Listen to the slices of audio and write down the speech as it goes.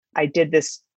I did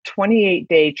this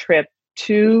 28-day trip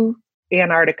to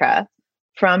Antarctica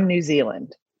from New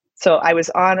Zealand. So I was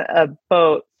on a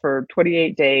boat for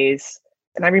 28 days.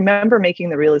 And I remember making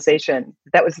the realization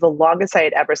that was the longest I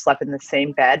had ever slept in the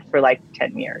same bed for like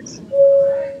 10 years.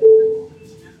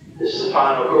 This is the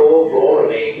final call for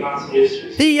remaining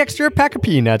passengers. The Extra Pack of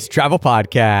Peanuts Travel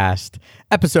Podcast,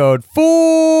 episode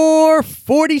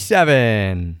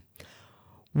 447.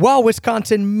 While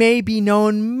Wisconsin may be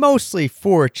known mostly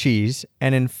for cheese,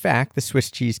 and in fact, the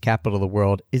Swiss cheese capital of the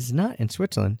world is not in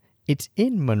Switzerland, it's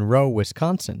in Monroe,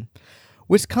 Wisconsin.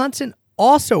 Wisconsin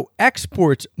also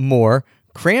exports more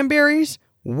cranberries,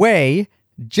 whey,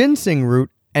 ginseng root,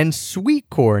 and sweet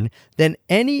corn than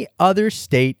any other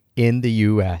state in the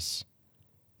U.S.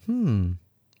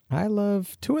 I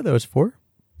love 2 of those 4,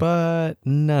 but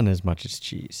none as much as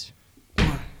cheese.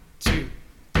 1, 2,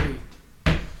 3.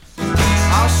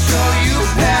 I'll show you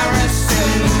Paris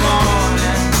in the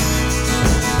morning.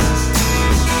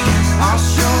 I'll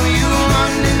show you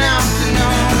London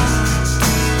afternoon.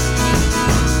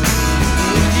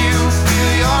 If you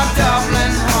feel your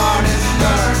Dublin heart is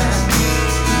burning,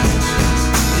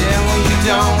 yeah, well, you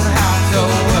don't have to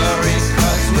worry,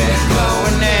 'cause we're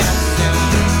going there soon.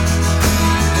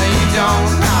 No, you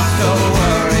don't have to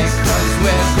worry, 'cause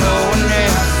we're going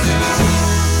there soon.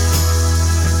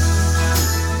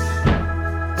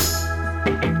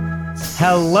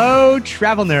 Hello,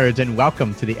 travel nerds, and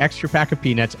welcome to the Extra Pack of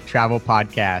Peanuts Travel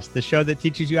Podcast, the show that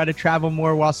teaches you how to travel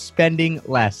more while spending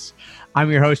less. I'm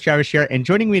your host, Travis Scheer, and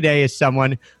joining me today is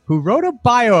someone who wrote a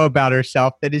bio about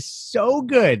herself that is so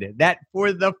good that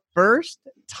for the first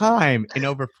time in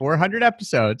over 400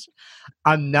 episodes,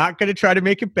 I'm not going to try to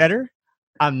make it better.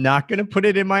 I'm not going to put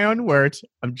it in my own words.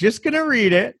 I'm just going to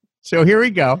read it. So here we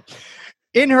go.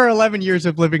 In her 11 years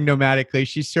of living nomadically,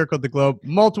 she circled the globe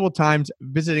multiple times,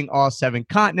 visiting all 7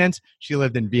 continents. She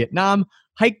lived in Vietnam,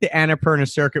 hiked the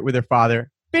Annapurna Circuit with her father,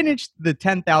 finished the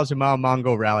 10,000-mile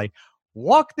Mongol Rally,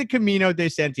 walked the Camino de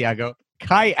Santiago,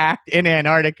 kayaked in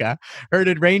Antarctica,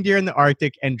 herded reindeer in the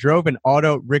Arctic, and drove an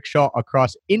auto rickshaw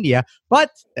across India. But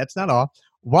that's not all.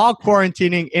 While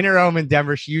quarantining in her home in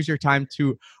Denver, she used her time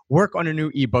to work on her new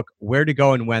ebook, Where to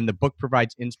Go and When. The book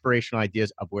provides inspirational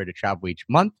ideas of where to travel each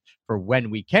month for when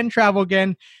we can travel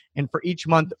again. And for each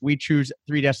month, we choose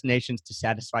 3 destinations to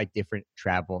satisfy different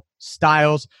travel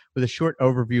styles with a short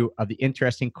overview of the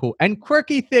interesting, cool, and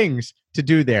quirky things to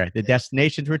do there. The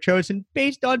destinations were chosen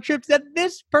based on trips that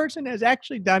this person has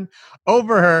actually done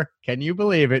over her, can you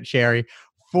believe it, Sherry,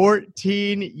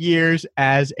 14 years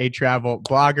as a travel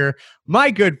blogger.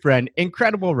 My good friend,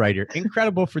 incredible writer,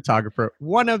 incredible photographer,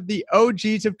 one of the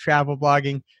OGs of travel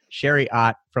blogging, Sherry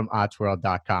Ott from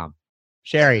ottsworld.com.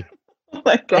 Sherry, Oh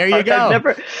my God. there you go.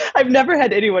 I've never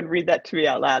had anyone read that to me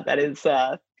out loud. That is,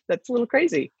 that's a little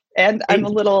crazy. And I'm a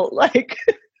little like,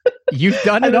 You've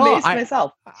done I'm it all. amazed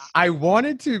myself. I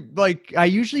wanted to, I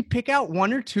usually pick out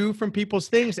 1 or 2 from people's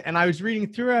things, and I was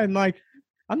reading through it, and I'm like,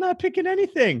 I'm not picking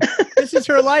anything. This is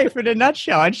her life in a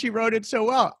nutshell, and she wrote it so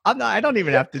well. I don't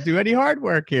even have to do any hard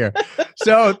work here.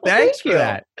 So thanks for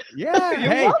that. Yeah,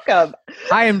 You're welcome.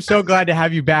 I am so glad to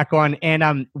have you back on.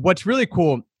 And what's really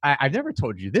cool, I've never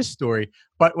told you this story,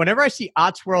 but whenever I see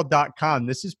ottsworld.com,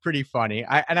 this is pretty funny.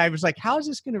 I was like, how is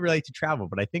this going to relate to travel?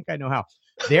 But I think I know how.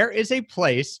 There is a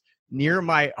place near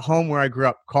my home where I grew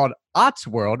up called Ott's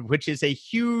World, which is a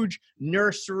huge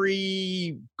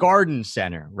nursery garden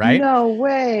center, right? No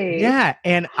way. Yeah.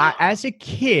 And as a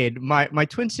kid, my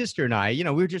twin sister and I, we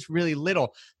were just really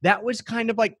little. That was kind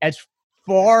of like as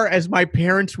far as my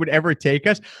parents would ever take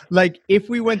us. Like if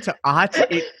we went to Ott's,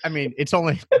 it's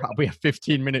only probably a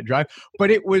 15-minute drive,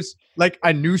 but it was like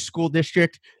a new school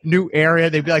district, new area.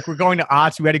 They'd be like, we're going to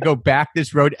Ott's. We had to go back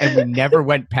this road, and we never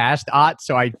went past Ott's.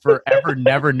 So I forever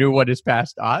never knew what is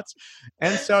past Ott's.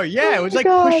 And so, yeah, it was like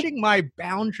pushing my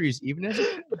boundaries even as a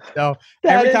kid. So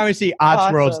every time I see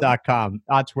ottsworlds.com,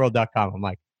 I'm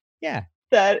like, yeah.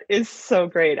 That is so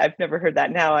great. I've never heard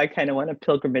that. Now I kind of want a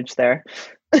pilgrimage there.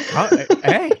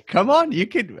 Hey, come on.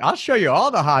 I'll show you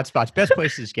all the hot spots, best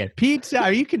places to get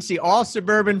pizza. You can see all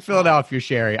suburban Philadelphia,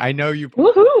 Sherry. I know you.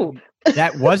 Woohoo.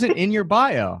 That wasn't in your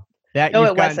bio. That No,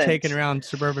 you've it gotten wasn't. taken around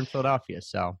suburban Philadelphia.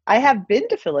 So I have been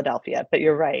to Philadelphia, but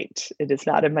you're right. It is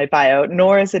not in my bio,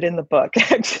 nor is it in the book,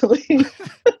 actually.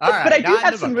 all right, But I do not in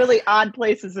have the some book. really odd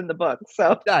places in the book.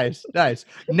 So Nice.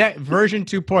 Version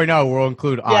 2.0 will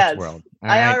include yes, Ottsworld.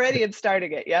 I already am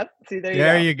starting it. Yep. See,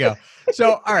 there you go. you go.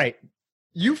 So, all right.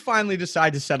 You finally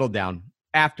decide to settle down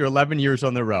after 11 years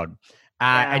on the road.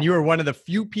 Yeah. And you were one of the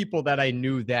few people that I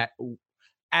knew that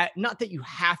not that you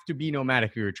have to be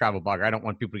nomadic if you're a travel blogger. I don't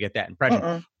want people to get that impression,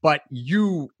 Mm-mm. but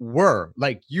you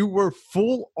were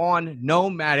full on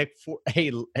nomadic for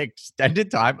a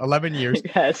extended time, 11 years.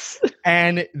 Yes.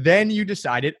 And then you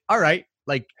decided, all right,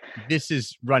 like this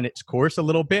has run its course a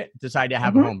little bit, decide to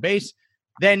have a Mhm. home base.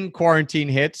 Then quarantine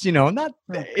hits, not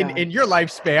Oh, in God. your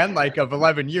lifespan, like of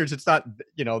 11 years. It's not,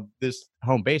 this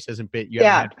home base hasn't been, you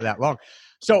Yeah. haven't had for that long.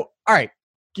 So, all right,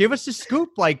 give us a scoop.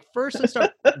 Like first, let's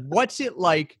start. What's it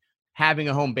like having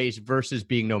a home base versus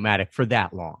being nomadic for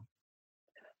that long?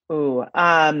 Ooh,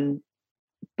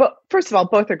 but first of all,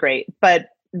 both are great, but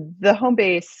the home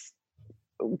base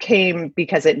came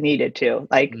because it needed to.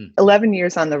 Like Mm. 11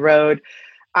 years on the road,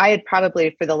 I had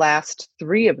probably for the last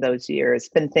 3 of those years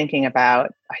been thinking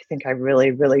about, I think I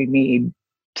really, really need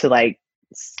to like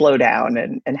slow down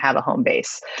and have a home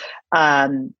base.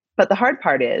 But the hard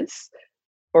part is,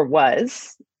 or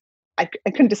was, I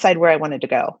couldn't decide where I wanted to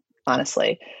go,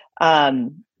 honestly.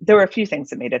 There were a few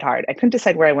things that made it hard. I couldn't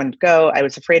decide where I wanted to go. I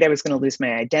was afraid I was going to lose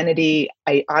my identity.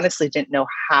 I honestly didn't know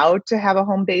how to have a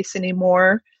home base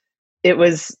anymore. There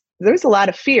was a lot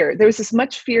of fear. There was as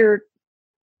much fear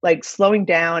like slowing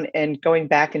down and going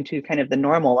back into kind of the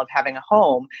normal of having a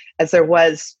home as there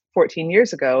was 14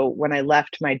 years ago when I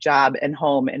left my job and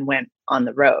home and went on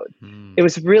the road. Mm. It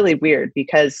was really weird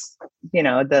because,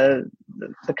 the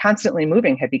constantly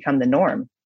moving had become the norm.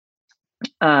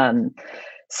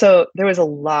 So there was a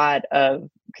lot of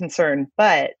concern,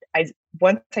 but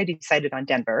once I decided on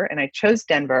Denver, and I chose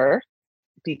Denver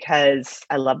because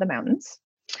I love the mountains.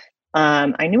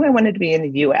 I knew I wanted to be in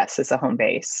the U.S. as a home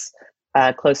base,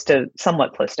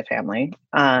 somewhat close to family.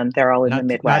 They're all in the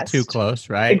Midwest. Not too close,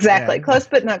 right? Exactly. Yeah. Close,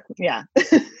 but not, yeah,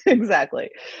 exactly.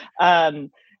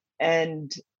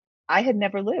 And I had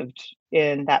never lived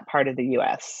in that part of the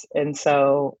U.S. And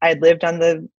so I had lived on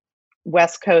the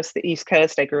West Coast, the East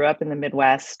Coast. I grew up in the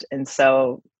Midwest. And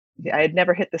so I had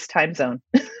never hit this time zone.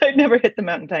 I'd never hit the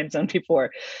mountain time zone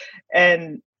before.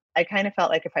 And I kind of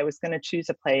felt like if I was going to choose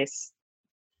a place,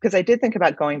 because I did think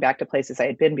about going back to places I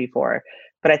had been before,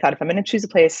 but I thought if I'm going to choose a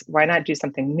place, why not do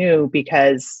something new?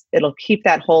 Because it'll keep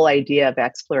that whole idea of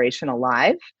exploration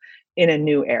alive in a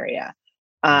new area.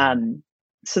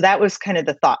 So that was kind of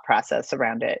the thought process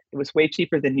around it. It was way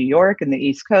cheaper than New York and the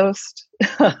East Coast.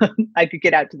 I could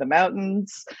get out to the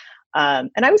mountains.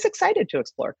 And I was excited to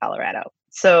explore Colorado.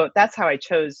 So that's how I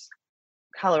chose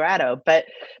Colorado. But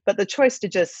the choice to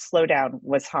just slow down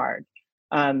was hard.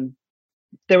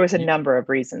 There was a number of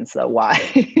reasons, though,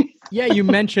 why. Yeah, you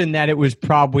mentioned that it was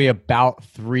probably about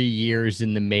 3 years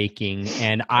in the making,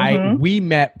 and we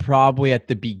met probably at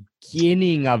the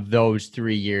beginning of those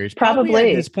 3 years.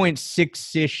 Probably at this point,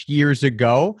 6-ish years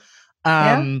ago.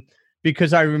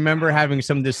 Because I remember having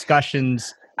some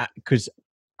discussions because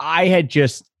I had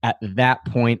just at that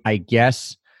point, I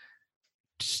guess,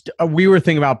 we were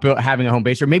thinking about having a home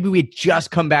base, or maybe we had just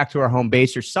come back to our home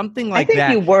base or something like that.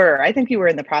 I think you were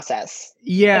in the process.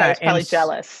 Yeah. I was probably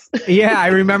jealous. Yeah. I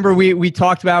remember we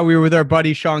talked about, we were with our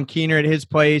buddy Sean Keener at his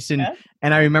place. And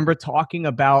I remember talking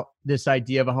about this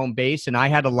idea of a home base. And I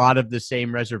had a lot of the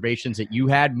same reservations that you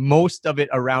had, most of it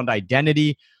around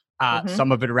identity,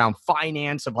 some of it around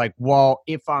finance of like, well,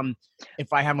 if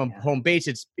I have a home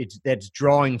base, that's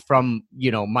drawing from,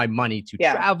 my money to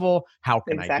travel. How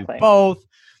can I do both?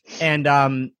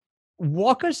 And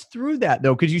walk us through that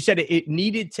though, because you said it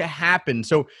needed to happen.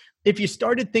 So if you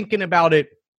started thinking about it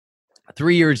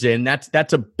 3 years in,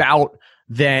 that's about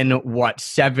then what,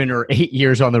 7 or 8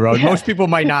 years on the road. Most people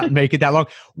might not make it that long.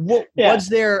 Was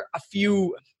there a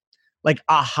few like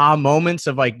aha moments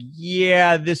of like,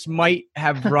 yeah, this might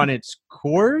have run its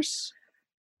course?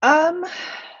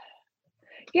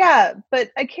 Yeah,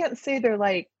 but I can't say they're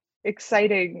like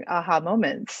exciting aha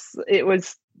moments. It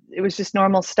was just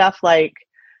normal stuff like,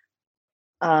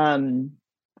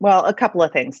 well, a couple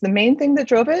of things. The main thing that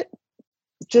drove it,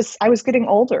 just I was getting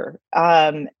older.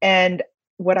 And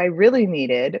what I really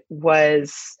needed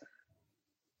was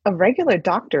a regular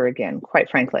doctor again, quite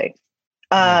frankly.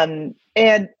 And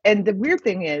the weird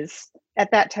thing is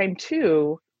at that time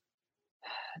too,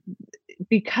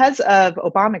 because of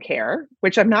Obamacare,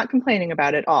 which I'm not complaining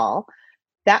about at all,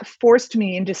 that forced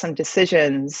me into some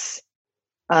decisions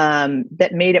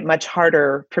that made it much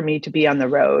harder for me to be on the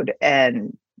road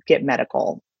and get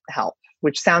medical help,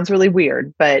 which sounds really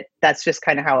weird, but that's just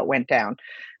kind of how it went down.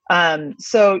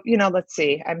 So, let's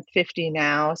see, I'm 50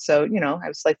 now. So, I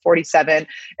was like 47.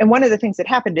 And one of the things that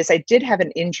happened is I did have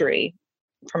an injury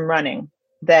from running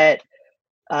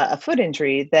a foot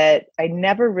injury that I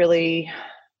never really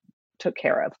took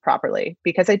care of properly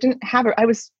because I didn't have I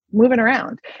was moving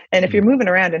around. And if you're moving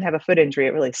around and have a foot injury,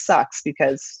 it really sucks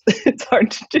because it's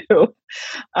hard to do.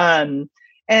 And,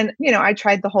 I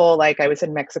tried the whole, like I was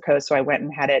in Mexico, so I went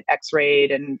and had it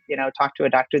x-rayed and, talked to a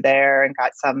doctor there and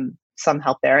got some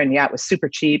help there. And yeah, it was super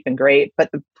cheap and great.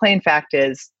 But the plain fact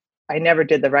is I never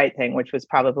did the right thing, which was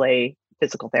probably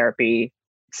physical therapy,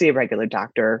 see a regular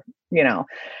doctor,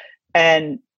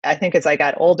 and I think as I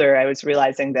got older, I was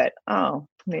realizing that,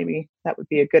 maybe that would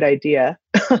be a good idea.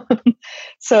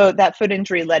 So that foot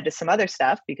injury led to some other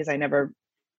stuff because I never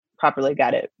properly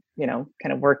got it, kind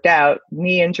of worked out.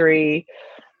 Knee injury,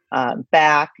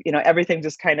 back, everything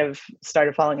just kind of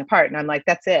started falling apart. And I'm like,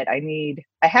 that's it.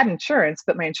 I had insurance,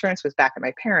 but my insurance was back at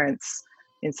my parents'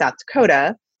 in South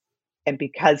Dakota. And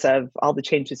because of all the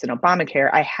changes in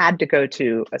Obamacare, I had to go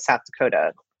to a South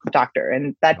Dakota doctor.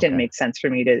 And that didn't make sense for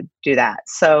me to do that.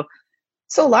 So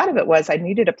a lot of it was I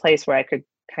needed a place where I could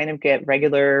kind of get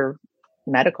regular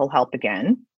medical help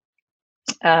again.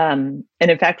 And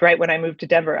in fact, right when I moved to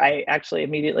Denver, I actually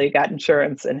immediately got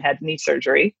insurance and had knee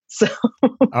surgery. So,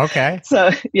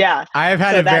 So yeah, I have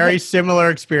had a very similar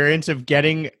experience of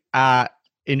getting,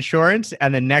 insurance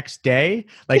and the next day,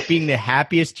 like being the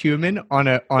happiest human on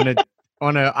a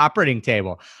operating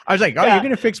table. I was like, you're going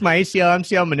to fix my ACL,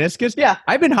 MCL, meniscus? Yeah.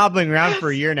 I've been hobbling around for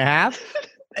a year and a half.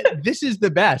 This is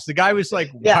the best. The guy was like,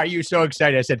 why are you so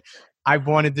excited? I said, I've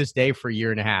wanted this day for a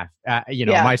year and a half.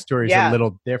 My story is a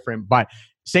little different, but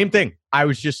same thing. I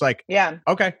was just like,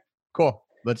 okay, cool.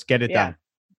 Let's get it done.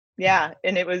 Yeah.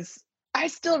 And I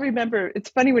still remember,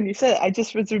 it's funny when you said it, I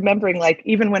just was remembering, like,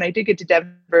 even when I did get to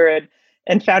Denver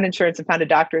and found insurance and found a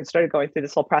doctor and started going through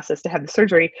this whole process to have the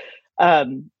surgery.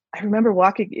 I remember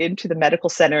walking into the medical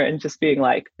center and just being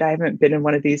like, I haven't been in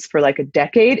one of these for like a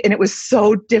decade. And it was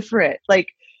so different. Like,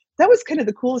 that was kind of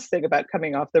the coolest thing about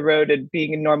coming off the road and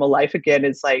being in normal life again,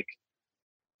 is like,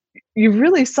 you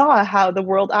really saw how the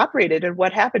world operated and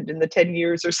what happened in the 10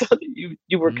 years or so that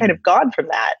you were kind of gone from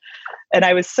that. And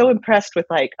I was so impressed with,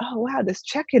 like, oh wow, this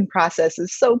check-in process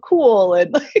is so cool,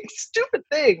 and like stupid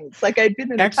things. Like, I'd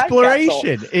been in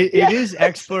exploration. It is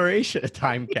exploration, a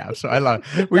time capsule. I love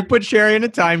it. We put Sherry in a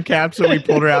time capsule. We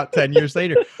pulled her out 10 years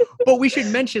later. But we should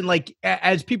mention, like,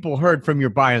 as people heard from your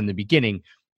bio in the beginning,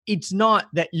 it's not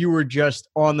that you were just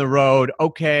on the road.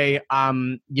 Okay,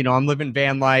 I'm living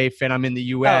van life and I'm in the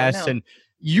US. And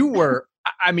you were,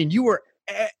 you were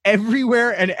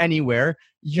everywhere and anywhere.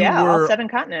 You were all 7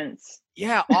 continents.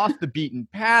 Yeah, off the beaten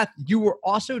path. You were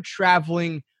also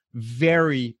traveling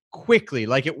very quickly.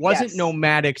 Like, it wasn't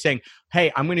nomadic saying,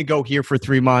 hey, I'm going to go here for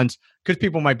 3 months. Because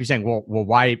people might be saying, well,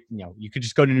 why? You could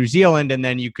just go to New Zealand and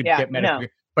then you could get medical. No.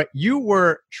 But you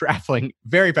were traveling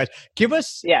very fast. Give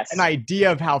us an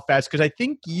idea of how fast, because I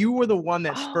think you were the one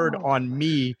that spurred on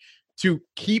me to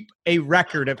keep a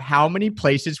record of how many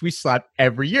places we slept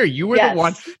every year. You were the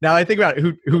one, now I think about it,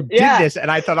 who did this, and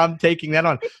I thought, I'm taking that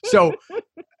on. So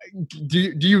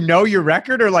do you know your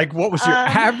record, or like what was your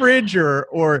average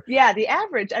or? Yeah, the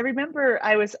average. I remember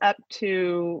I was up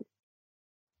to,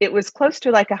 it was close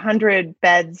to like 100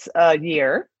 beds a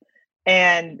year.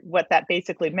 And what that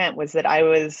basically meant was that I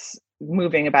was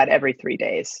moving about every 3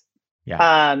 days.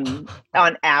 On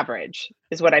average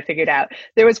is what I figured out.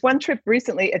 There was one trip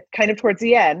recently, kind of towards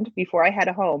the end, before I had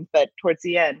a home, but towards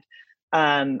the end,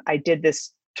 I did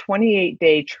this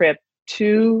 28-day trip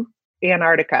to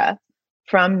Antarctica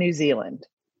from New Zealand.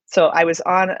 So I was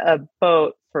on a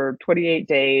boat for 28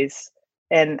 days.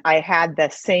 And I had the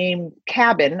same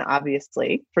cabin,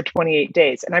 obviously, for 28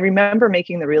 days. And I remember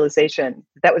making the realization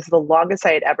that was the longest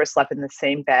I had ever slept in the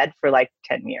same bed for like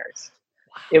 10 years.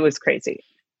 Wow. It was crazy.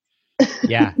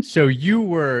 Yeah. So you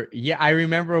were, I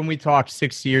remember when we talked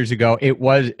 6 years ago,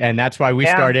 and that's why we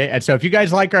started. And so if you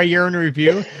guys like our year in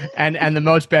review and the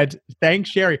most beds, thanks,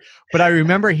 Sherry. But I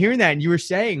remember hearing that, and you were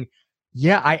saying,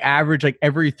 I average like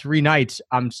every 3 nights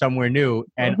I'm somewhere new.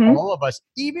 And all of us,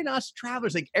 even us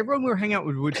travelers, like everyone we were hanging out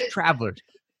with was travelers.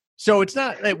 So it's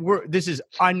not that this is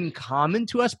uncommon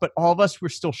to us, but all of us were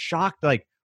still shocked. Like,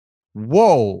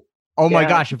 whoa, oh my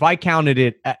gosh, if I counted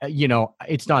it,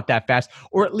 it's not that fast.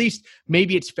 Or at least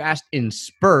maybe it's fast in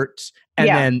spurts and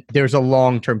then there's a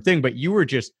long-term thing, but you were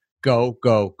just go.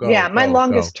 Yeah, my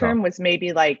longest term was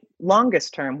maybe like,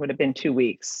 longest term would have been 2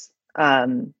 weeks.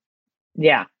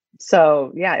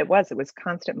 So it was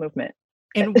constant movement.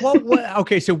 And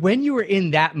okay, so when you were in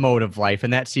that mode of life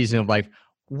and that season of life,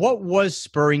 what was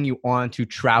spurring you on to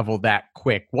travel that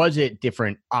quick? Was it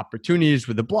different opportunities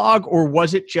with the blog, or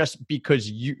was it just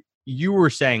because you were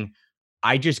saying,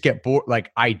 I just get bored, like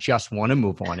I just want to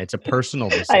move on? It's a personal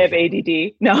decision. I have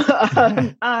ADD. No.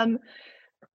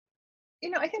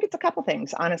 I think it's a couple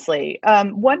things, honestly.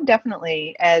 One,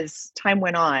 definitely, as time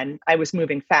went on, I was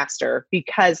moving faster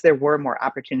because there were more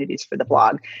opportunities for the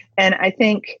blog. And I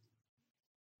think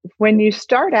when you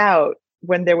start out,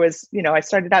 when there was, I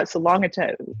started out so long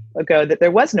ago that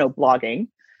there was no blogging.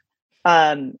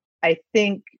 I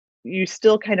think you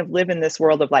still kind of live in this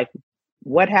world of like,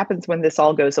 what happens when this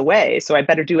all goes away? So I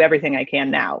better do everything I can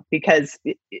now because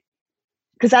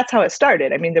that's how it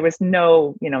started. I mean, there was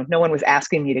no one was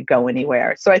asking me to go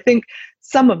anywhere. So I think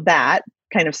some of that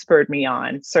kind of spurred me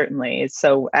on, certainly.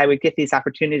 So I would get these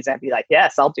opportunities. I'd be like,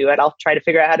 yes, I'll do it. I'll try to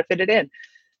figure out how to fit it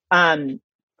in.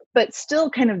 But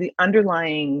still kind of the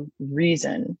underlying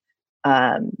reason,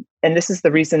 and this is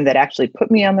the reason that actually put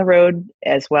me on the road,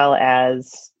 as well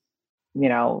as,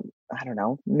 I don't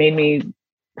know, made me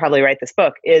probably write this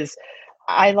book, is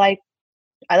I like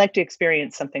to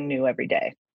experience something new every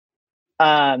day.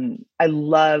 I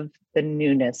love the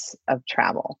newness of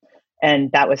travel.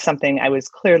 And that was something I was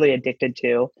clearly addicted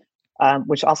to,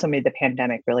 which also made the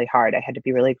pandemic really hard. I had to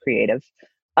be really creative.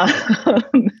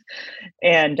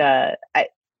 And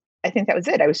I think that was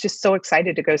it. I was just so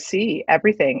excited to go see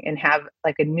everything and have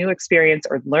like a new experience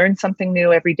or learn something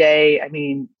new every day. I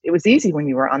mean, it was easy when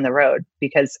you were on the road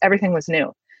because everything was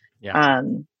new. Yeah.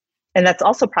 And that's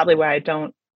also probably why I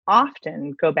don't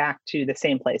often go back to the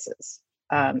same places.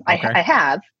 Okay. I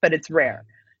have, but it's rare.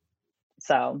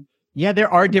 So yeah, there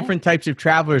are different types of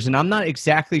travelers, and I'm not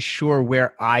exactly sure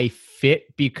where I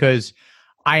fit because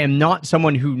I am not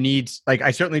someone who needs, like,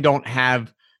 I certainly don't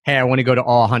have, hey, I want to go to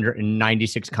all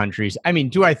 196 countries. I mean,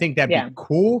 do I think that'd be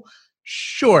cool?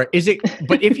 Sure. Is it?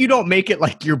 But if you don't make it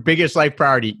like your biggest life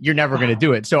priority, you're never going to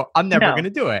do it. So I'm never going to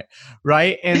do it.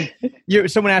 Right. And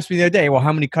someone asked me the other day, well,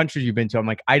 how many countries you've been to? I'm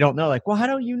like, I don't know. Like, well, how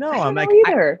don't you know? I'm like,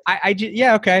 I just,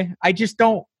 okay. I just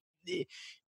don't,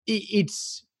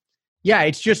 it's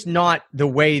just not the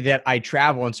way that I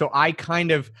travel. And so I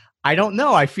don't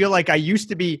know. I feel like I used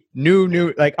to be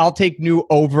new, like I'll take new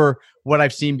over what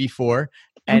I've seen before.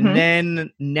 And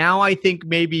then now I think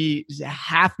maybe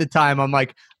half the time I'm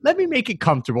like, let me make it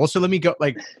comfortable. So let me go,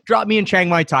 like, drop me in Chiang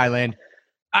Mai, Thailand.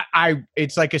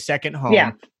 It's like a second home.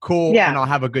 Yeah. Cool. Yeah. And I'll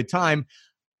have a good time.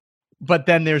 But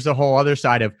then there's a whole other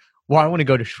side of, well, I want to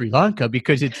go to Sri Lanka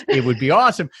because it would be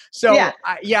awesome. So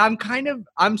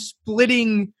I'm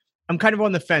splitting. I'm kind of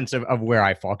on the fence of where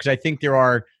I fall because I think there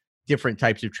are different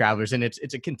types of travelers and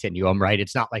it's a continuum, right?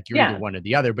 It's not like you're either one or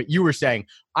the other, but you were saying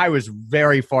I was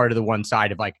very far to the one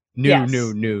side of like new.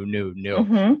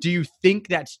 Do you think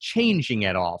that's changing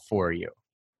at all for you?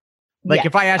 Like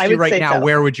if I asked you right now,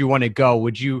 where would you want to go?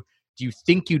 Do you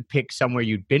think you'd pick somewhere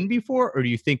you'd been before or do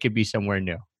you think it'd be somewhere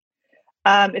new?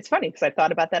 It's funny because I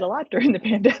thought about that a lot during the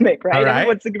pandemic, right? I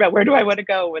was thinking about where do I want to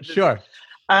go with this? Sure.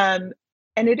 And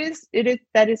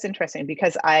that is interesting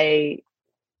because I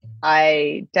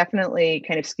definitely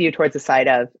kind of skew towards the side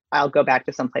of I'll go back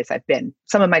to some place I've been,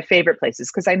 some of my favorite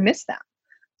places because I miss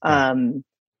them.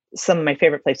 Some of my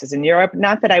favorite places in Europe.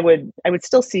 Not that I would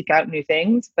still seek out new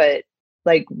things, but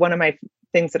like one of my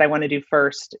things that I want to do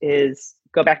first is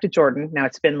go back to Jordan. Now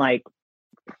it's been like,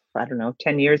 I don't know,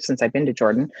 10 years since I've been to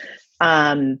Jordan.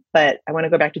 But I want to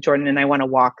go back to Jordan and I want to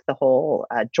walk the whole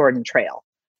Jordan Trail,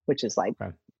 which is like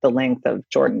the length of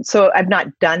Jordan. So I've not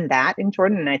done that in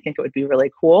Jordan and I think it would be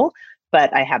really cool,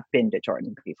 but I have been to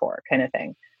Jordan before kind of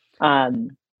thing.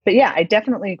 But yeah, I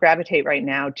definitely gravitate right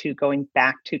now to going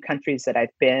back to countries that I've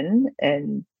been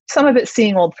and some of it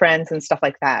seeing old friends and stuff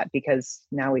like that, because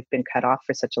now we've been cut off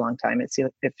for such a long time.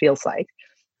 It feels like,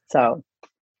 so.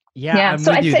 Yeah.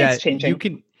 So I'd say it's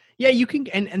changing. You can.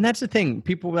 And that's the thing.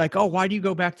 People were like, oh, why do you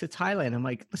go back to Thailand? I'm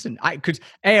like, listen, I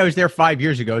was there 5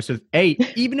 years ago. So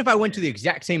even if I went to the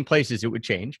exact same places, it would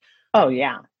change. Oh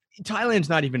yeah. Thailand's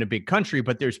not even a big country,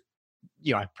 but there's,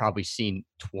 I've probably seen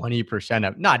 20%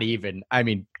 of, not even,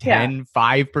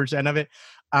 5% of it.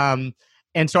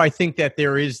 And so I think that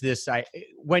there is this,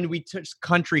 when we touch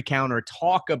country count or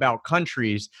talk about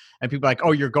countries and people are like,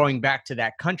 oh, you're going back to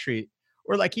that country.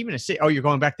 Or like even a city, oh, you're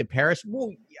going back to Paris?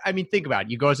 Well, think about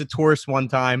it. You go as a tourist one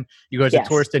time, you go as a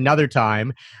tourist another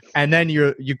time, and then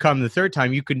you come the third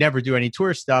time. You could never do any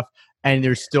tourist stuff, and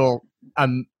there's still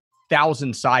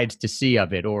 1,000 sides to see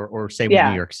of it, or same with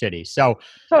New York City. So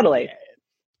totally,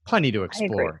 plenty to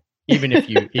explore, even if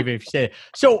you say it.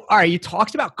 So, all right, you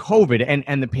talked about COVID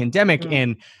and the pandemic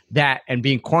and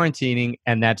being quarantining,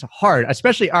 and that's hard,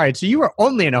 especially. All right, so you were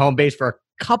only in a home base for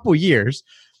a couple years.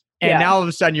 And now all of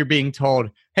a sudden you're being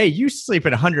told, hey, you sleep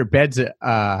in 100 beds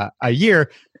a year.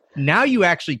 Now you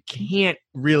actually can't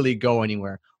really go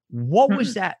anywhere. What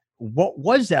was that? What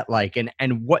was that like? And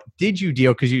what did you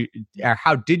deal?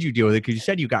 How did you deal with it? Because you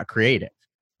said you got creative.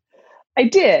 I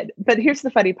did, but here's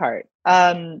the funny part.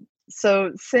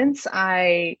 So since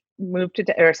I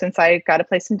since I got a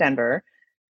place in Denver,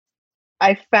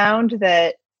 I found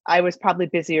that I was probably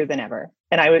busier than ever.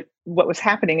 And what was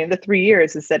happening in the 3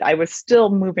 years is that I was still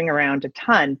moving around a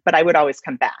ton, but I would always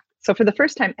come back. So for the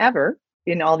first time ever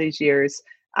in all these years,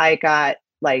 I got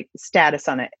like status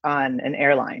on an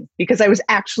airline because I was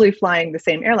actually flying the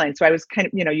same airline. So I was kind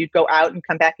of, you'd go out and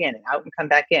come back in and out and come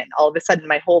back in. All of a sudden,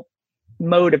 my whole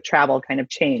mode of travel kind of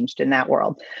changed in that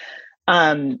world.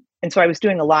 And so I was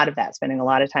doing a lot of that, spending a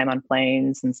lot of time on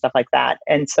planes and stuff like that.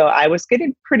 And so I was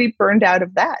getting pretty burned out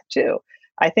of that too.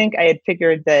 I think I had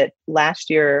figured that last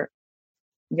year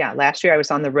I was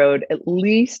on the road at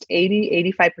least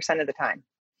 85% of the time.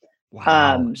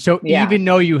 Wow. So even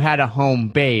though you had a home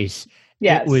base,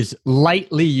 yes, it was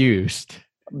lightly used.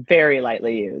 Very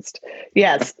lightly used.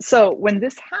 Yes. So when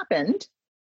this happened,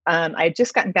 I had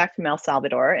just gotten back from El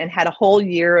Salvador and had a whole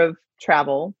year of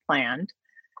travel planned.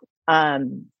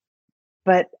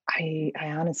 But I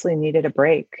honestly needed a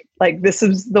break. Like this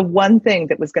was the one thing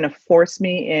that was going to force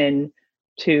me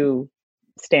into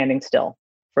standing still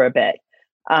for a bit.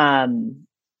 And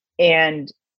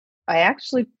I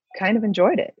actually kind of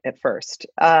enjoyed it at first.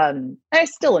 I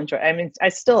still enjoy it. I mean,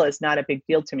 is not a big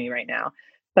deal to me right now,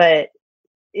 but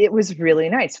it was really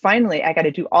nice. Finally, I got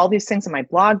to do all these things on my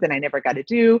blog that I never got to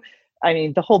do. I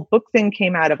mean, the whole book thing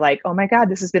came out of like, oh my God,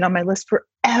 this has been on my list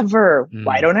forever.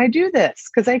 Why don't I do this?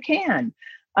 Because I can.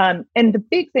 And the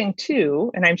big thing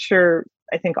too, and I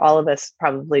think all of us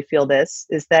probably feel this,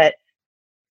 is that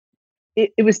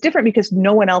it was different because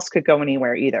no one else could go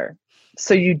anywhere either.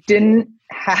 So you didn't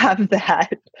have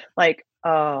that like,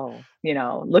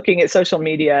 looking at social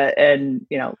media and,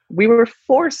 we were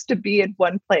forced to be in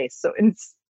one place. So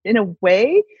in a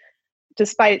way,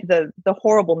 despite the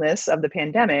horribleness of the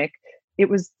pandemic, it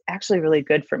was actually really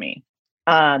good for me.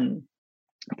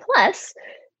 Plus,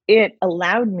 it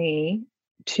allowed me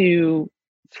to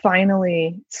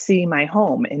finally see my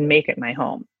home and make it my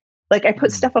home. Like I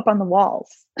put stuff up on the walls.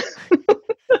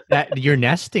 That you're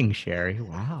nesting, Sherry.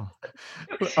 Wow.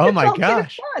 Oh my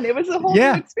gosh. Fun. It was a whole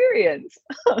new experience.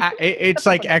 It's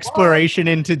like exploration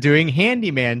into doing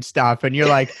handyman stuff. And you're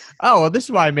like, oh, well, this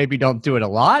is why I maybe don't do it a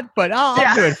lot, but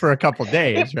I'll do it for a couple of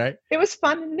days, right? It was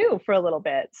fun and new for a little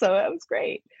bit. So it was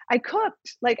great. I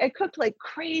cooked like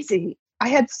crazy. I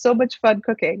had so much fun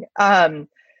cooking. And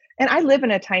I live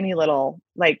in a tiny little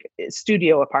like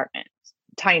studio apartment,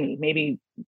 tiny, maybe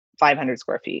 500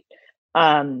 square feet.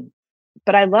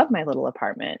 But I love my little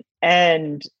apartment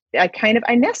and I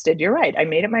nested. You're right. I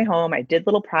made it my home. I did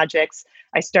little projects.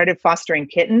 I started fostering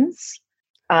kittens.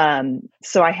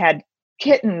 So I had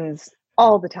kittens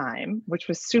all the time, which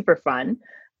was super fun.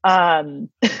 And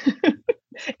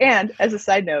as a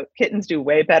side note, kittens do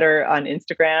way better on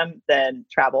Instagram than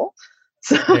travel.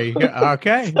 So, there you go.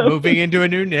 Okay. Moving into a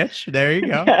new niche. There you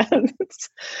go. Yes.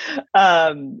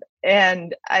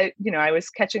 And I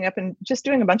was catching up and just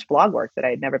doing a bunch of blog work that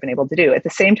I had never been able to do. At the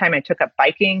same time, I took up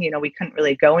biking. We couldn't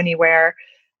really go anywhere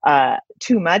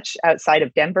too much outside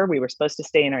of Denver. We were supposed to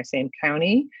stay in our same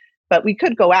county, but we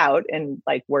could go out and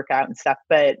like work out and stuff.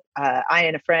 But I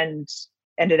and a friend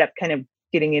ended up kind of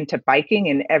getting into biking,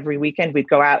 and every weekend we'd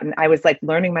go out, and I was like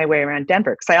learning my way around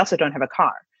Denver because I also don't have a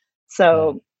car.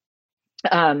 So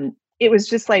it was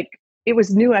just like, it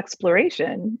was new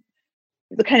exploration,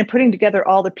 the kind of putting together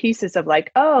all the pieces of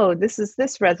like, oh, this is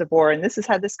this reservoir and this is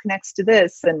how this connects to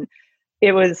this. And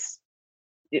it was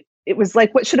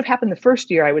like what should have happened the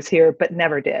first year I was here, but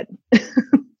never did.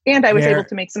 And I was able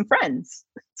to make some friends,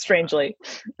 strangely.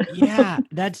 Yeah,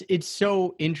 it's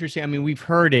so interesting. I mean, we've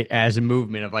heard it as a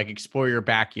movement of like explore your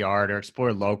backyard or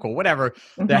explore local, whatever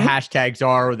the hashtags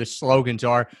are or the slogans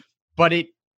are, but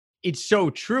it's so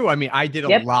true. I mean, I did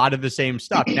a lot of the same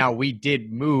stuff. Now, we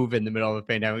did move in the middle of a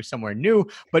pandemic somewhere new,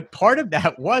 but part of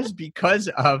that was because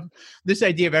of this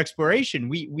idea of exploration.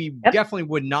 We definitely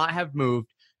would not have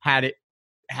moved had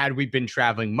we been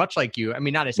traveling much like you. I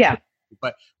mean, not as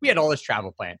but we had all this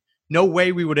travel planned. No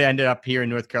way we would have ended up here in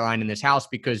North Carolina in this house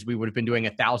because we would have been doing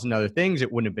 1,000 other things.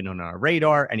 It wouldn't have been on our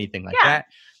radar, anything like that.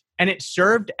 And it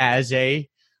served as a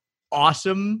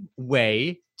awesome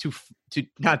way to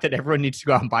not that everyone needs to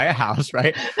go out and buy a house,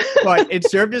 right? But it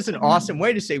served as an awesome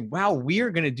way to say, wow, we are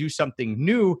going to do something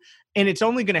new. And it's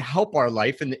only going to help our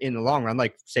life in the long run.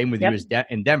 Like same with you as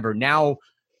in Denver. Now,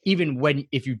 even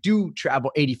if you do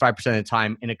travel 85% of the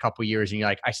time in a couple of years and you're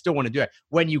like, I still want to do it.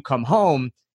 When you come home,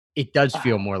 it does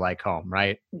feel more like home,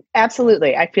 right?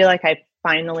 Absolutely. I feel like I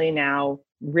finally now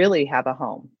really have a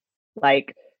home.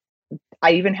 Like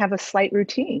I even have a slight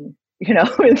routine. in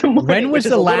the morning. When was which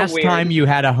is the a little last weird. time you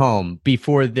had a home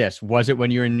before this? Was it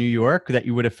when you were in New York that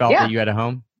you would have felt Yeah. that you had a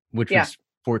home, which Yeah. was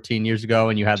 14 years ago,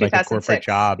 and you had like a corporate 2006.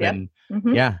 job? Yep. And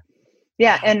Mhm. yeah.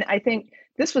 Yeah. And I think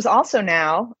this was also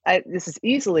this is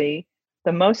easily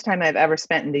the most time I've ever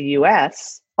spent in the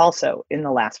US also in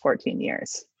the last 14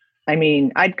 years. I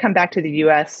mean, I'd come back to the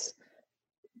US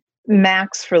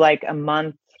max for like a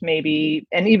month, maybe.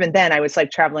 And even then I was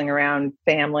like traveling around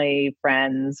family,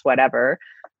 friends, whatever.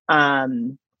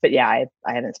 But yeah,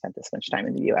 I haven't spent this much time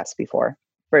in the US before,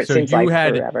 for it So seems like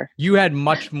forever. you had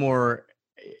much more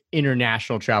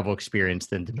international travel experience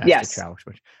than domestic Yes. travel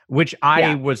experience, which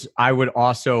I would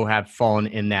also have fallen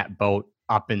in that boat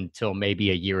up until maybe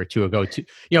a year or two ago. Too,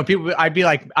 people, I'd be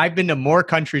like, I've been to more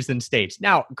countries than states.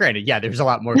 Now, granted, yeah, there's a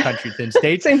lot more countries than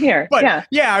states. Same here. But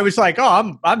yeah, I was like,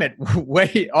 oh, I'm at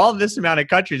way all this amount of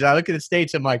countries. I look at the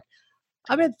states, I'm like,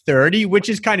 I'm at 30, which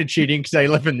is kind of cheating because I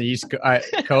live in the East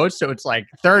Coast. So it's like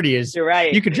 30 is, you're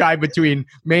right. You could drive between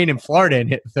Maine and Florida and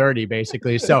hit 30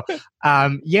 basically. So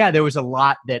there was a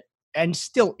lot that, and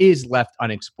still is left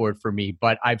unexplored for me,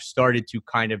 but I've started to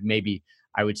kind of maybe,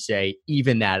 I would say,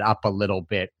 even that up a little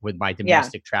bit with my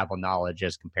domestic travel knowledge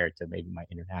as compared to maybe my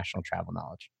international travel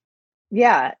knowledge.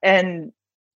 Yeah. And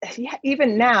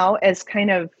even now, as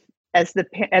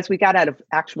we got out of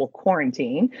actual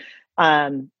quarantine,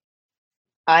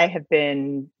 I have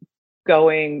been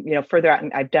going, further out,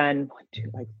 and I've done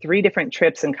 3 different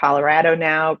trips in Colorado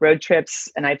now, road trips,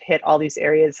 and I've hit all these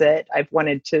areas that I've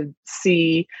wanted to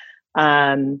see.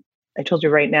 I told you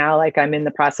right now, like I'm in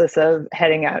the process of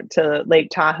heading out to Lake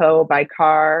Tahoe by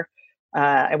car.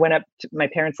 I went up to, my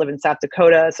parents live in South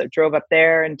Dakota, so I drove up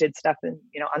there and did stuff on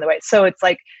the way. So it's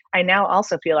like, I now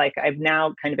also feel like I've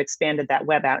now kind of expanded that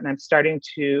web out, and I'm starting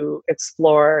to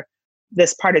explore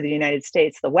this part of the United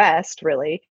States, the West,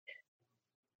 really,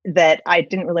 that I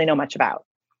didn't really know much about.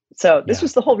 So this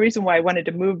was the whole reason why I wanted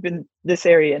to move in this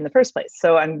area in the first place.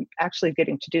 So I'm actually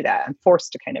getting to do that. I'm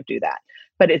forced to kind of do that.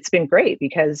 But it's been great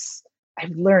because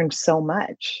I've learned so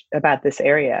much about this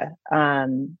area,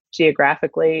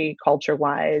 geographically,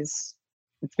 culture-wise.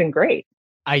 It's been great.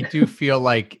 I do feel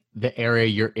like the area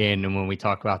you're in, and when we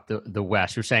talk about the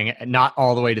West, we're saying not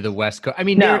all the way to the West Coast. I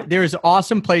mean, there's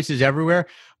awesome places everywhere,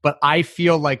 but I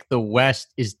feel like the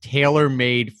West is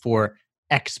tailor-made for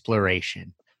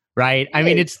exploration, right? I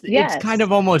mean, it's kind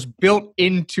of almost built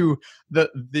into the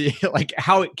like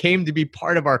how it came to be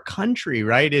part of our country,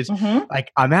 right? Is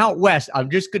like, I'm out West. I'm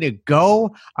just going to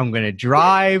go. I'm going to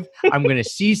drive. I'm going to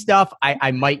see stuff.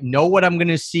 I might know what I'm going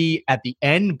to see at the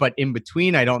end, but in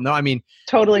between, I don't know. I mean,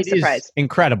 totally surprised.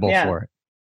 Incredible for it.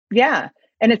 Yeah.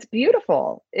 And it's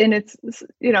beautiful. And it's,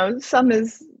 some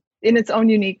is in its own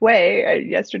unique way.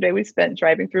 Yesterday we spent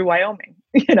driving through Wyoming,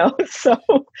 so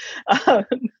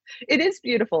it is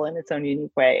beautiful in its own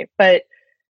unique way. But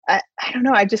I don't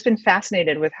know, I've just been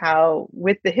fascinated with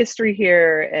the history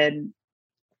here and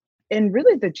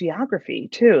really the geography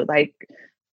too, like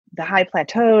the high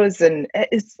plateaus and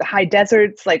it's the high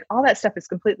deserts, like all that stuff is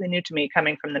completely new to me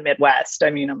coming from the Midwest. I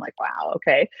mean, I'm like, wow,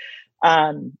 okay.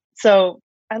 So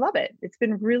I love it. It's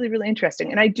been really, really interesting.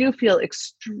 And I do feel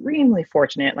extremely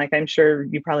fortunate, like I'm sure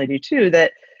you probably do too,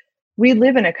 that we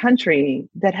live in a country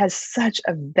that has such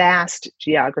a vast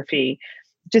geography.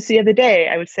 Just the other day,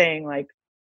 I was saying, like,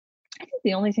 I think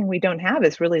the only thing we don't have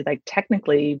is really like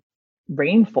technically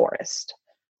rainforest.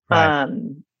 Right.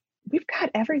 We've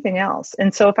got everything else.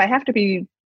 And so if I have to be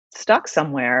stuck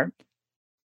somewhere,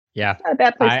 it's not a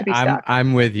bad place to be stuck.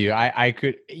 I'm with you. I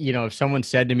could, if someone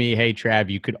said to me, hey, Trav,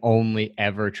 you could only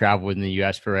ever travel in the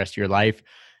US for the rest of your life,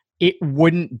 it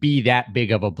wouldn't be that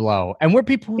big of a blow. And where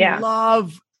people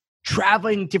love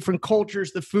traveling, different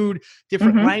cultures, the food,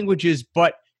 different languages,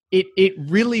 but it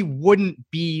really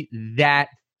wouldn't be that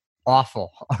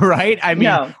awful, right? I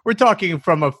mean, we're talking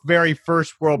from a very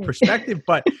first world perspective,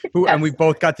 but and we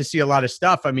both got to see a lot of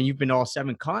stuff. I mean, you've been to all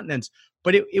 7 continents,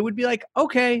 but it would be like,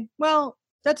 okay, well,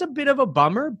 that's a bit of a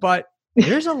bummer, but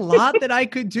there's a lot that I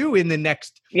could do in the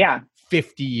next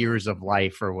 50 years of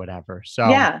life or whatever. So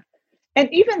and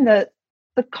even the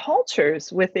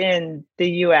cultures within the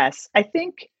US, I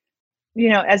think,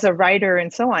 as a writer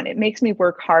and so on, it makes me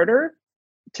work harder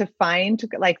to find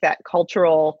like that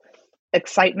cultural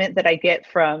excitement that I get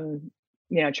from,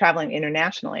 traveling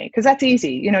internationally. Because that's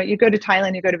easy. You go to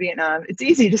Thailand, you go to Vietnam, it's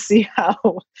easy to see how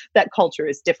that culture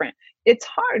is different. It's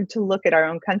hard to look at our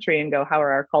own country and go, how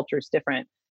are our cultures different?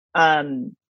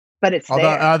 But it's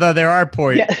although there are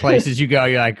places you go,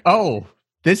 you're like, oh,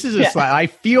 this is I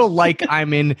feel like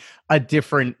I'm in a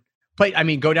different place. I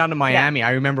mean, go down to Miami.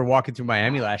 I remember walking through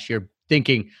Miami last year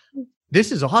thinking,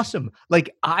 this is awesome.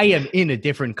 Like I am in a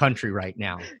different country right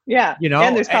now. Yeah. You know,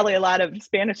 and there's probably a lot of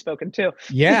Spanish spoken too.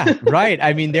 Yeah, right.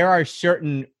 I mean, there are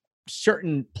certain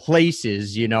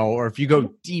places, you know, or if you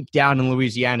go deep down in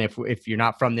Louisiana, if you're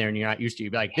not from there and you're not used to,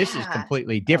 you'd be like, this is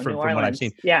completely different from what I've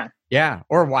seen. Yeah. Yeah.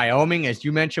 Or Wyoming, as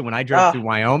you mentioned, when I drove through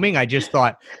Wyoming, I just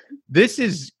thought, this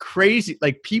is crazy.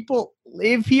 Like people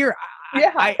live here.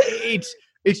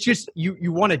 It's just,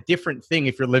 you want a different thing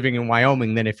if you're living in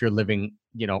Wyoming than if you're living,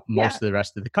 you know, most of the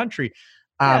rest of the country,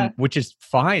 which is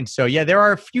fine. So yeah, there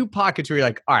are a few pockets where you're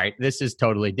like, all right, this is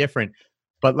totally different.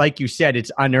 But like you said,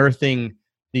 it's unearthing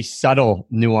these subtle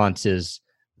nuances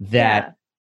that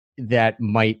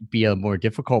might be a more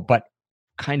difficult, but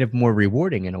kind of more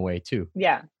rewarding in a way too.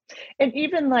 Yeah. And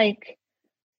even like,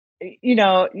 you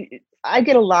know, I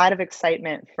get a lot of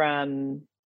excitement from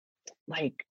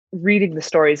like reading the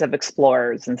stories of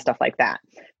explorers and stuff like that.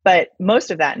 But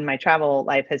most of that in my travel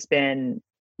life has been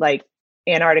like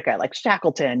Antarctica, like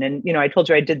Shackleton. And, you know, I told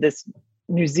you I did this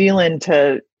New Zealand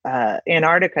to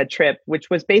Antarctica trip, which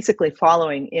was basically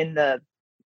following in the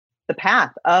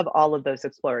path of all of those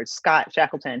explorers, Scott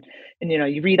Shackleton. And, you know,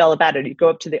 you read all about it. You go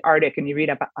up to the Arctic and you read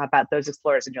about those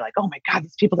explorers and you're like, oh my God,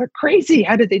 these people are crazy.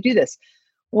 How did they do this?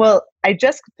 Well, I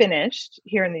just finished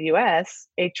here in the US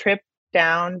a trip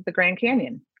down the Grand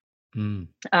Canyon.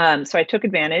 So I took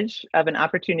advantage of an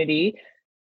opportunity.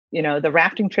 You know, the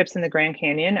rafting trips in the Grand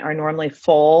Canyon are normally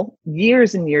full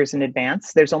years and years in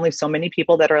advance. There's only so many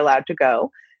people that are allowed to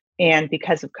go. And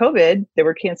because of COVID, there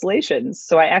were cancellations.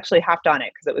 So I actually hopped on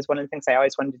it because it was one of the things I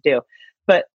always wanted to do.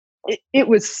 But it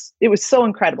was so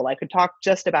incredible. I could talk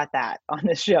just about that on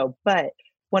this show. But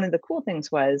one of the cool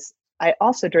things was I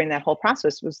also, during that whole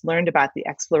process, was learned about the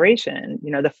exploration.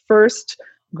 You know, the first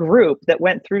group that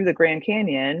went through the Grand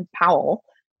Canyon, Powell,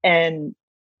 and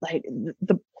like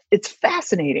it's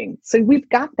fascinating. So we've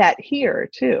got that here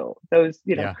too. Those,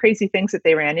 you know, crazy things that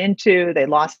they ran into, they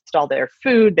lost all their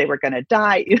food, they were going to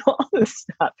die, you know, all this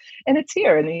stuff. And it's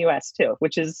here in the US too,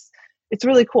 which is, it's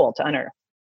really cool to unearth.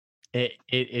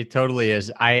 It totally is.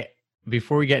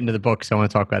 Before we get into the book, so I want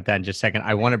to talk about that in just a second.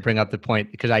 I want to bring up the point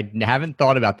because I haven't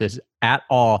thought about this at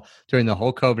all during the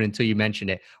whole COVID until you mentioned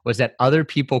it, was that other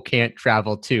people can't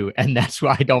travel too. And that's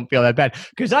why I don't feel that bad.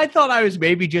 Because I thought I was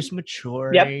maybe just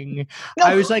maturing. Yep. No.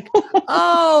 I was like,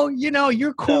 oh, you know,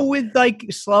 you're cool with like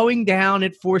slowing down.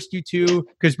 It forced you to,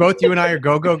 because both you and I are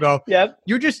go. Yep.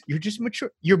 You're just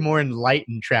mature. You're more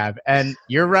enlightened, Trav. And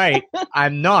you're right.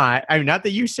 I'm not. I mean, not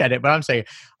that you said it, but I'm saying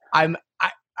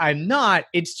I'm not.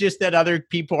 It's just that other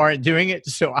people aren't doing it,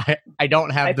 so I don't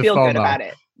have the FOMO. I feel good about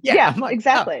it. Yeah, like,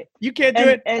 exactly. Oh, you can't do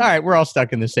it? All right, we're all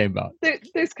stuck in the same boat.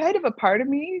 There's kind of a part of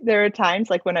me, there are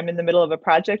times like when I'm in the middle of a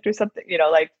project or something, you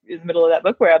know, like in the middle of that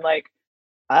book where I'm like,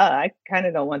 I kind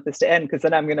of don't want this to end because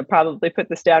then I'm going to probably put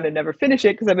this down and never finish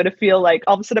it because I'm going to feel like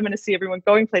all of a sudden I'm going to see everyone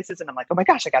going places and I'm like, oh my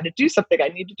gosh, I got to do something. I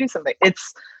need to do something.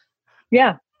 It's,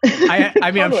 yeah. I mean,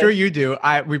 totally. I'm sure you do.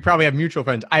 We probably have mutual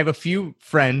friends. I have a few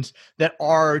friends that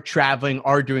are traveling,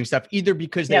 are doing stuff, either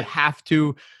because they have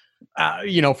to,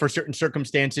 you know, for certain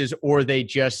circumstances, or they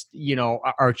just, you know,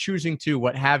 are choosing to,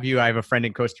 what have you. I have a friend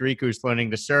in Costa Rica who's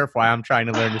learning to surf while I'm trying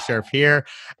to learn to surf here.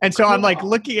 And so I'm like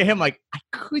looking at him like, I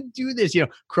could do this. You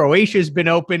know, Croatia's been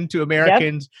open to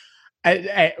Americans.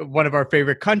 At one of our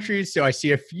favorite countries. So I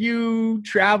see a few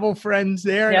travel friends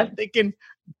there. And I'm thinking,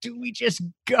 do we just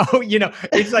go? You know,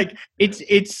 it's like,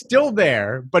 it's still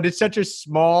there, but it's such a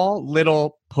small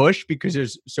little push because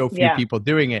there's so few people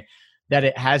doing it that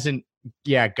it hasn't,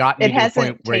 gotten to the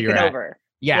point where you're over. At.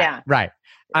 Yeah, right.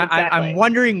 Exactly. I'm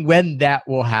wondering when that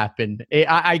will happen.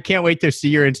 I can't wait to see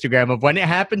your Instagram of when it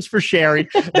happens for Sherry.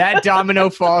 That domino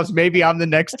falls. Maybe I'm the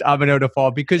next domino to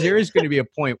fall, because there is going to be a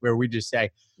point where we just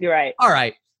say, "You're right. All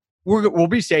right, we'll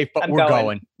be safe, but we're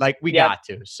going. Like we got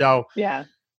to." So yeah.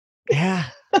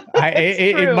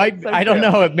 It might. So I don't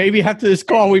know. Maybe after this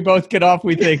call, we both get off.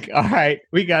 We think, all right,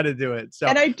 we got to do it. So,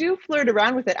 and I do flirt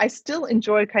around with it. I still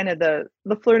enjoy kind of the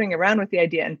flirting around with the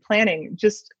idea and planning.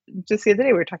 Just the other day,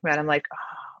 we were talking about. I'm like,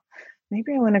 oh,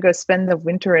 maybe I want to go spend the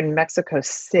winter in Mexico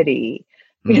City.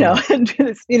 You know, and do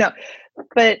this. You know,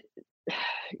 but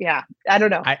yeah, I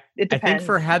don't know. It depends. I think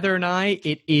for Heather and I,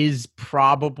 it is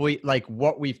probably like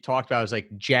what we've talked about is like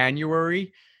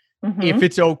January, if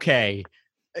it's okay.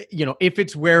 You know, if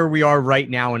it's where we are right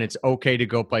now and it's okay to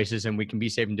go places and we can be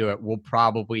safe and do it, we'll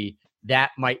probably,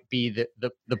 that might be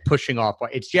the pushing off.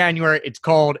 It's January, it's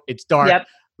cold, it's dark. Yep.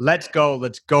 Let's go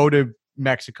to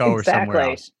Mexico or somewhere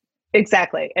else.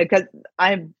 Exactly. Because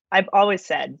I've always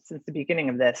said since the beginning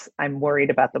of this, I'm worried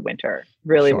about the winter,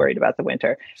 really worried about the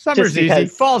winter. Summer's easy,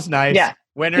 fall's nice. Yeah.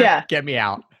 Winter, get me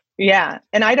out. Yeah.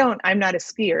 And I'm not a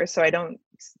skier, so I don't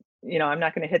I'm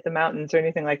not going to hit the mountains or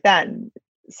anything like that. And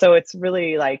so it's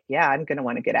really like, yeah, I'm going to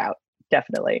want to get out.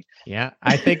 Definitely. Yeah,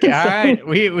 I think all right.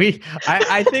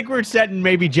 I think we're setting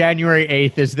maybe January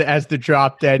 8th as the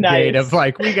drop dead date of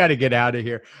like, we got to get out of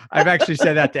here. I've actually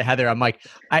said that to Heather. I'm like,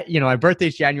 my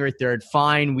birthday's January 3rd.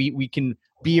 Fine, we can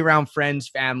be around friends,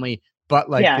 family, but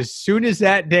like as soon as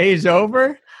that day is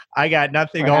over, I got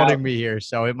nothing holding me here.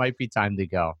 So it might be time to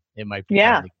go. It might be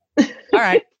time to go. All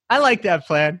right. I like that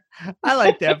plan.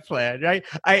 Right?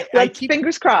 I keep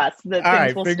fingers crossed that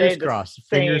things will stay fingers crossed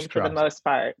for the most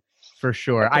part. For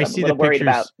sure. I see the pictures.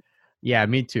 About. Yeah,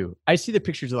 me too. I see the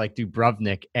pictures of like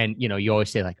Dubrovnik, and you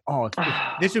always say like, oh,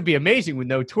 this would be amazing with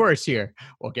no tourists here.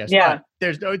 Well, guess what?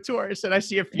 There's no tourists, and I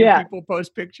see a few people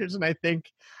post pictures, and I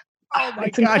think, oh my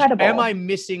gosh, incredible.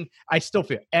 I still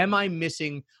feel, am I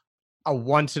missing a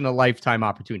once in a lifetime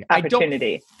opportunity? I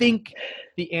don't think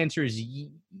the answer is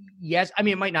yes. I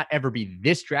mean, it might not ever be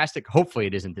this drastic. Hopefully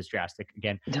it isn't this drastic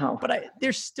again. No. But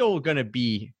there's still going to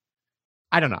be,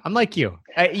 I don't know. I'm like you.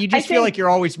 You just feel like you're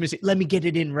always missing. Let me get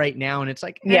it in right now. And it's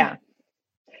like, Yeah,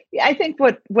 I think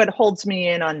what holds me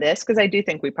in on this, because I do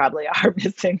think we probably are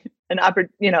missing an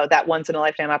that once in a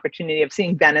lifetime opportunity of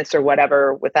seeing Venice or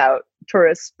whatever without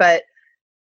tourists. But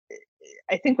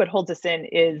I think what holds us in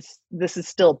is this is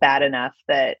still bad enough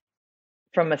that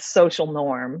from a social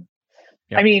norm,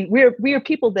 I mean, we are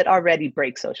people that already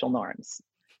break social norms,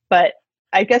 but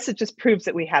I guess it just proves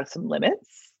that we have some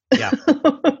limits. Yeah.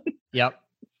 Yep.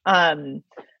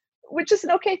 Which is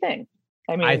an okay thing.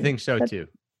 I mean, I think so too.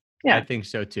 Yeah. I think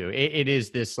so too. It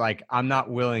is this like, I'm not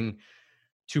willing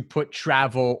to put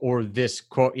travel or this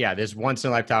quote, this once in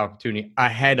a lifetime opportunity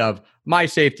ahead of my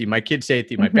safety, my kids'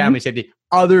 safety, my family safety,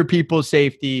 other people's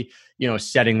safety,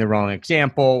 setting the wrong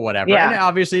example, whatever. Yeah. And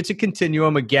obviously it's a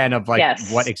continuum again of like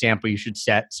what example you should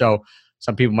set. So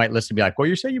some people might listen and be like, well,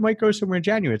 you say you might go somewhere in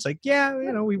January. It's like,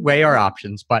 we weigh our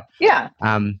options, but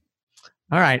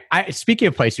all right. Speaking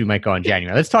of places we might go in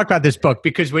January, let's talk about this book,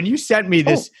 because when you sent me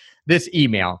this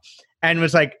email and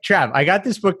was like, Trav, I got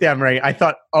this book that I'm writing, I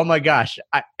thought, oh my gosh,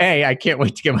 I can't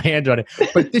wait to get my hands on it.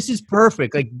 But this is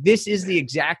perfect. Like, this is the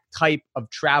exact type of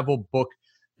travel book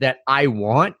that I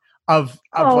want of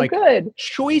good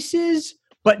choices,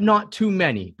 but not too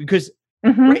many. Because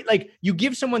right, like, you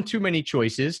give someone too many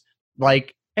choices,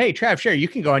 like, hey, Trav, sure, you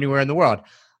can go anywhere in the world.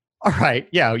 All right.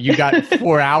 Yeah. You got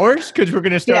 4 hours because we're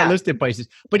going to start listing places.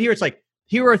 But here it's like,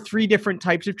 here are 3 different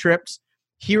types of trips.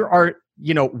 Here are,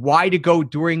 why to go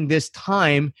during this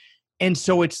time. And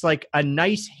so it's like a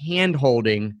nice hand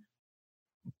holding,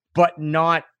 but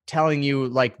not telling you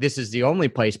like, this is the only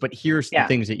place, but here's the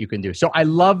things that you can do. So I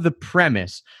love the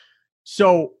premise.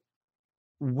 So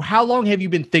how long have you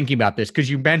been thinking about this?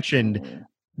 Because you mentioned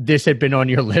this had been on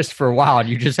your list for a while and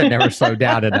you just had never slowed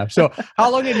down enough. So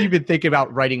how long have you been thinking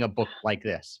about writing a book like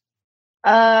this?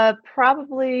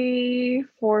 Probably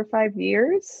 4 or 5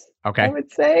 years. Okay. I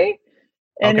would say.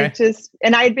 And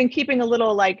and I had been keeping a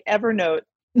little like Evernote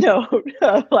note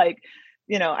of like,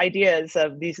 ideas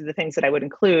of these are the things that I would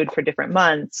include for different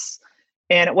months.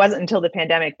 And it wasn't until the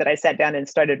pandemic that I sat down and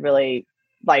started really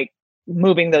like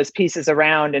moving those pieces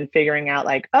around and figuring out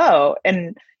like,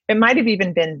 and it might have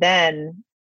even been then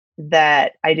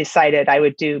that I decided I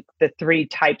would do the 3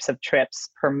 types of trips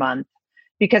per month,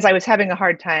 because I was having a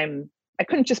hard time. I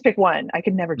couldn't just pick one. I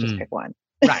could never just pick one.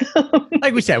 Right.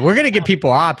 Like we said, we're going to give people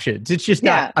options. It's just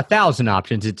not 1,000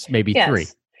 options. It's maybe 3.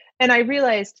 And I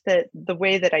realized that the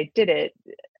way that I did it,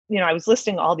 I was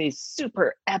listing all these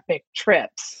super epic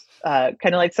trips, kind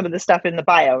of like some of the stuff in the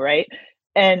bio, right?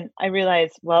 And I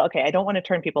realized, well, okay, I don't want to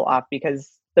turn people off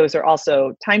because those are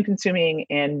also time consuming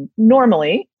and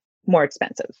normally more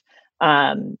expensive.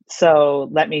 So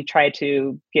let me try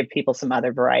to give people some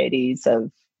other varieties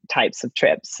of types of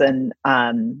trips. And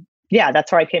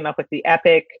that's where I came up with the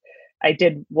epic. I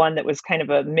did one that was kind of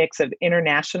a mix of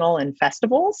international and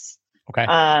festivals. Okay.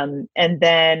 And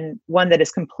then one that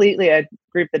is a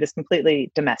group that is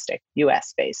completely domestic,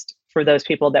 US based, for those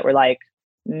people that were like,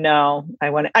 no,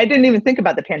 I didn't even think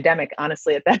about the pandemic,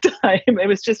 honestly, at that time. It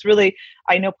was just really,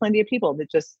 I know plenty of people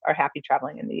that just are happy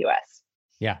traveling in the US.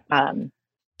 Yeah.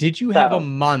 Did you have a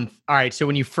month? All right. So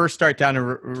when you first start down to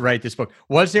write this book,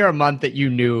 was there a month that you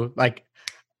knew like,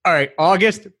 all right,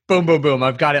 August, boom, boom, boom,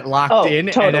 I've got it locked in.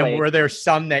 Totally. And then were there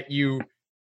some that you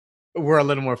were a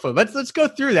little more fluid? Let's go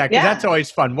through that, because that's always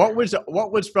fun. What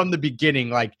was from the beginning?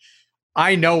 Like,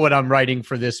 I know what I'm writing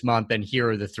for this month, and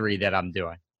here are the 3 that I'm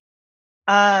doing.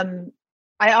 I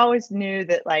always knew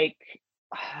that like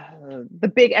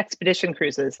the big expedition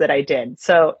cruises that I did.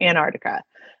 So Antarctica.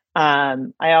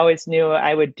 I always knew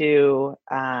I would do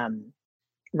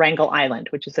Wrangel Island,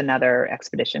 which is another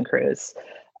expedition cruise.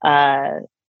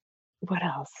 what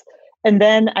else? And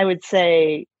then I would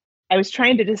say I was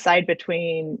trying to decide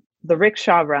between the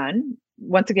rickshaw run.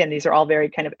 Once again, these are all very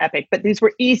kind of epic, but these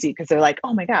were easy because they're like,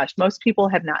 oh my gosh, most people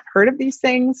have not heard of these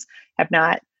things, have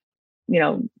not,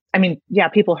 I mean, yeah,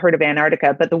 people heard of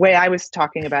Antarctica, but the way I was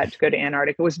talking about to go to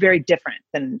Antarctica was very different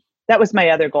than that was my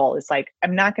other goal. Is like,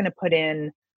 I'm not going to put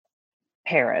in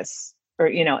Paris or,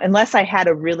 unless I had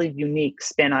a really unique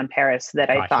spin on Paris that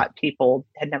I thought people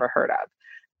had never heard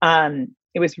of.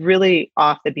 It was really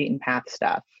off the beaten path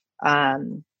stuff.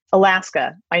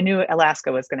 Alaska, I knew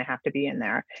Alaska was going to have to be in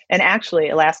there. And actually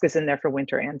Alaska's in there for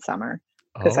winter and summer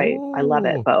because I love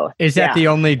it both. Is that the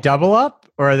only double up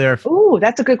or are there? Ooh,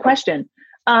 that's a good question.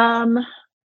 It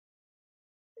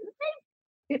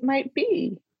might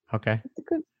be. Okay. That's a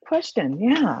good question.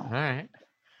 Yeah. All right.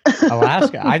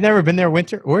 Alaska. I've never been there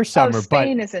winter or summer,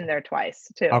 Spain is in there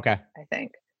twice too. Okay. I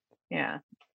think. Yeah.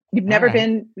 You've never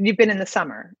been, you've been in the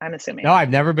summer, I'm assuming. No, I've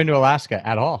never been to Alaska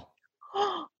at all.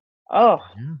 Oh,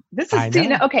 this is,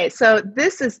 okay. So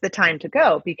this is the time to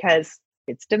go because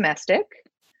it's domestic.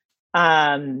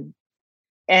 And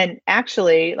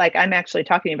actually, like I'm actually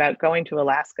talking about going to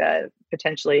Alaska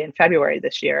potentially in February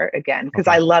this year again, because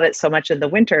I love it so much in the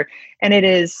winter. And it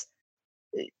is,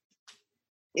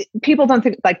 people don't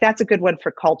think like that's a good one for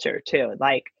culture too.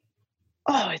 Like,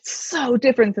 oh, it's so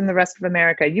different than the rest of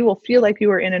America. You will feel like you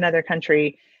were in another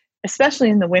country, especially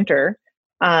in the winter.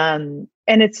 And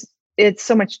it's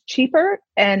so much cheaper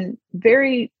and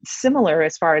very similar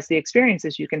as far as the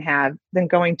experiences you can have than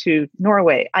going to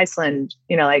Norway, Iceland,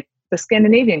 like the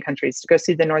Scandinavian countries to go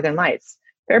see the Northern Lights.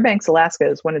 Fairbanks, Alaska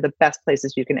is one of the best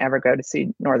places you can ever go to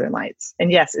see Northern Lights.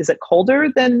 And yes, is it colder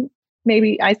than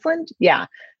maybe Iceland? Yeah.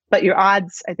 But your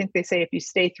odds, I think they say if you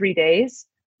stay 3 days,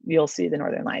 you'll see the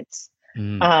Northern Lights.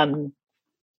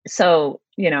 So,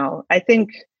 I think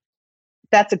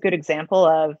that's a good example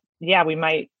of, we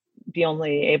might be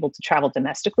only able to travel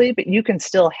domestically, but you can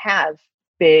still have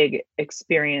big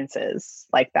experiences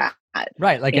like that.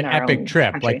 Right. Like an epic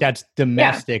trip. Country. Like that's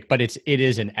domestic, but it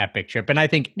is an epic trip. And I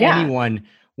think anyone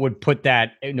would put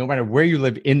that, no matter where you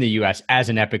live in the US, as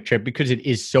an epic trip because it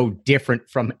is so different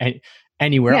from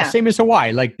anywhere else. Same as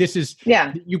Hawaii. Like this is,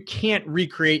 you can't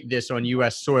recreate this on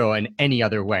US soil in any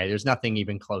other way. There's nothing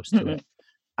even close to it.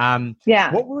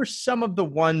 What were some of the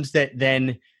ones that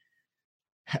then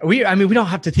we don't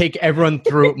have to take everyone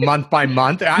through month by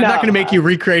month. I'm not going to make you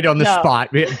recreate on the spot,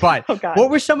 but what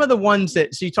were some of the ones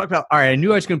that, so you talked about, all right, I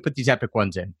knew I was going to put these epic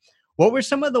ones in. What were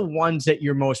some of the ones that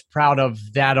you're most proud of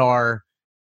that are,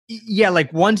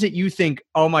 like ones that you think,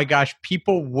 oh my gosh,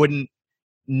 people wouldn't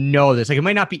know this. Like it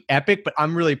might not be epic, but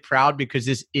I'm really proud because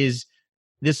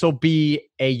this will be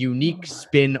a unique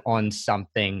spin on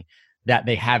something that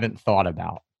they haven't thought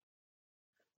about.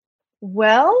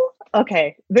 Well,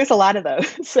 okay. There's a lot of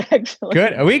those actually.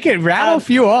 Good. We can rattle a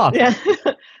few off. Yeah.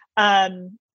 A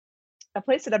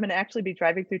place that I'm going to actually be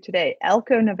driving through today,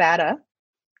 Elko, Nevada,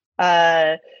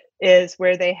 is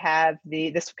where they have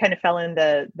this kind of fell in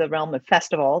the realm of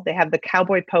festival. They have the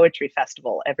Cowboy Poetry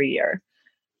Festival every year.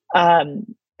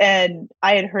 And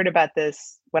I had heard about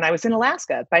this when I was in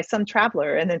Alaska by some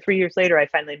traveler. And then 3 years later, I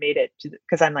finally made it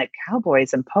because I'm like,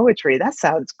 cowboys and poetry, that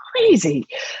sounds crazy.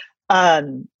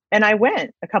 And I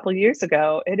went a couple of years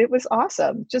ago and it was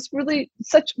awesome. Just really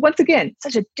such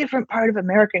a different part of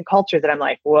American culture that I'm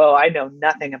like, whoa, I know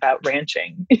nothing about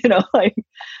ranching,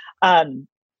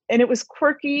 and it was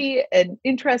quirky and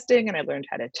interesting. And I learned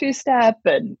how to two-step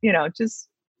and, just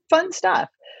fun stuff.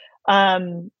 A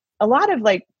lot of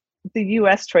like the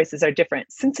US choices are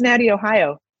different. Cincinnati,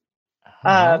 Ohio.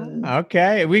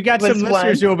 Okay. We got some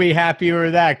listeners who will be happy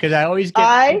with that because I always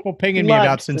get people pinging me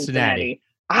about Cincinnati. Okay.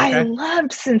 I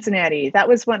loved Cincinnati. That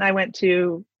was when I went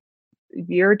to a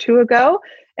year or two ago,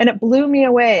 and it blew me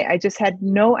away. I just had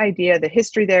no idea the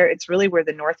history there. It's really where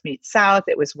the North meets South.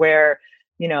 It was where,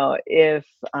 if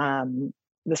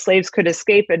the slaves could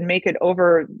escape and make it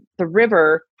over the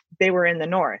river, they were in the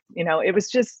North.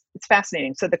 It's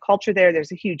fascinating. So the culture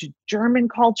there's a huge German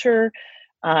culture.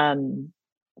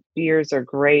 Beers are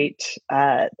great.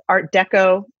 Art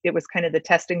Deco, it was kind of the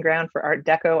testing ground for Art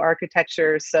Deco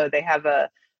architecture. So they have a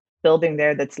building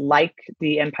there that's like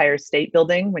the Empire State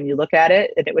Building when you look at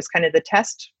it. And it was kind of the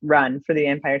test run for the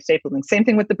Empire State Building. Same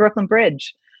thing with the Brooklyn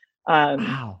Bridge.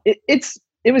 Wow.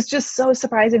 It was just so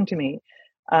surprising to me.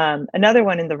 Another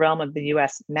one in the realm of the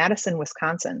US, Madison,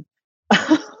 Wisconsin.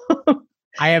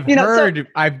 I have heard,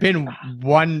 I've been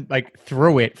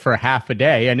through it for half a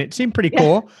day and it seemed pretty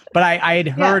cool, but I had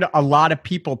heard a lot of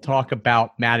people talk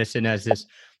about Madison as this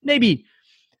maybe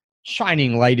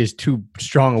shining light is too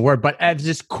strong a word, but as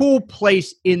this cool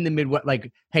place in the Midwest,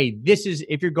 like, hey, this is,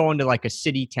 if you're going to like a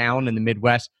city town in the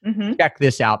Midwest, check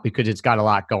this out because it's got a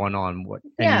lot going on and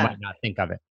you might not think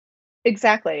of it.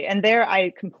 Exactly. And there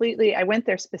I went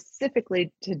there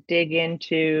specifically to dig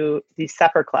into the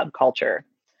supper club culture,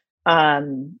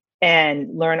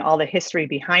 and learn all the history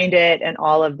behind it and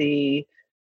all of the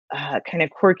kind of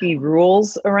quirky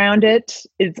rules around it.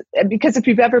 Is because if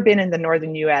you've ever been in the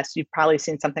northern US, you've probably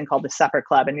seen something called the supper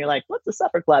club and you're like, what's a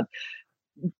supper club?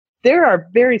 There are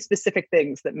very specific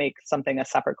things that make something a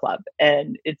supper club,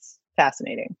 and it's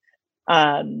fascinating.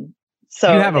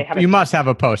 So you must have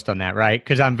a post on that, right?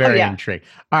 Because I'm very intrigued.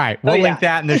 All right, we'll link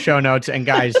that in the show notes. And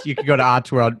guys, you can go to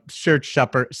Ott's World, search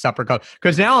supper club.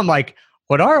 Because now I'm like,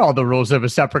 what are all the rules of a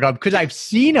supper club? Because I've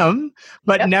seen them,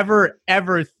 but never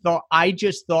ever thought. I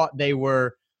just thought they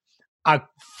were a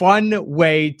fun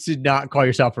way to not call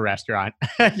yourself a restaurant.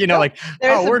 Like,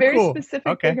 there's we're a very cool.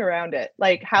 specific thing around it,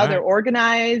 like how they're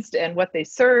organized and what they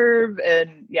serve,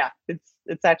 and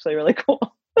it's actually really cool.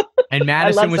 And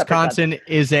Madison, Wisconsin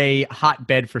is a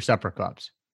hotbed for supper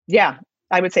clubs. Yeah,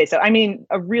 I would say so. I mean,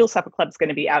 a real supper club is going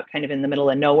to be out kind of in the middle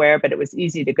of nowhere, but it was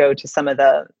easy to go to some of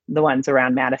the ones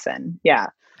around Madison. Yeah.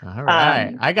 All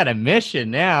right. I got a mission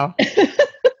now.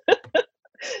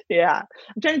 Yeah.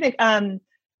 I'm trying to think.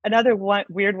 Another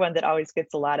weird one that always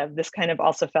gets a lot of, this kind of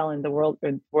also fell in the world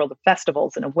of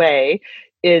festivals in a way,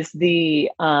 is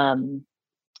the,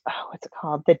 what's it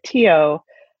called? The Tio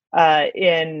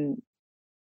in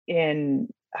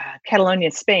Catalonia,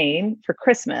 Spain, for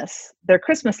Christmas, their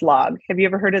Christmas log. Have you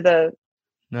ever heard of the?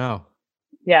 No.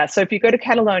 Yeah. So if you go to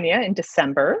Catalonia in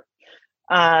December,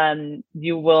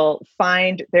 you will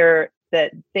find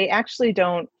that they actually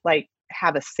don't like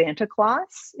have a Santa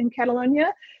Claus in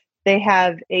Catalonia. They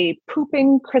have a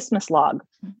pooping Christmas log.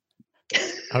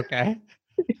 Okay.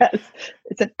 Yes.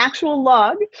 It's an actual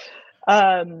log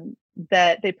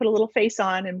that they put a little face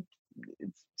on, and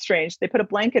it's strange. They put a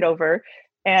blanket over,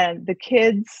 and the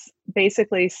kids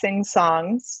basically sing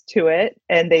songs to it,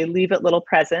 and they leave it little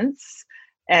presents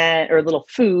or little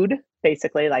food,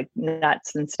 basically like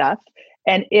nuts and stuff.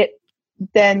 And it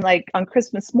then, like on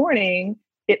Christmas morning,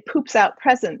 it poops out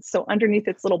presents. So underneath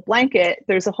its little blanket,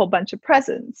 there's a whole bunch of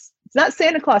presents. It's not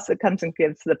Santa Claus that comes and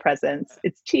gives the presents.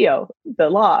 It's Tio, the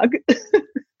log.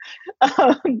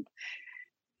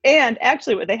 And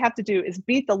actually what they have to do is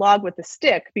beat the log with a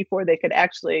stick before they could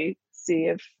actually see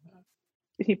if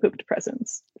he pooped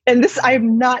presents. And this,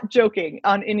 I'm not joking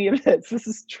on any of this. This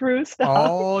is true stuff.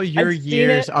 All your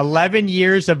years, 11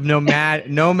 years of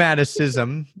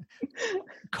nomadicism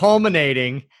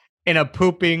culminating in a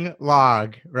pooping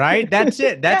log, right? That's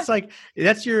it. That's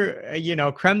that's your,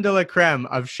 creme de la creme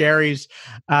of Sherry's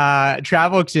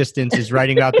travel existence, is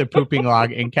writing about the pooping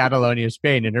log in Catalonia,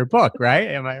 Spain in her book, right?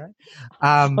 Am I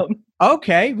right?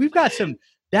 Okay. We've got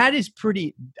that is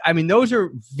pretty, those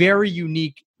are very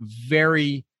unique,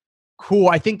 very cool.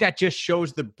 I think that just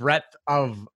shows the breadth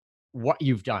of what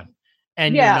you've done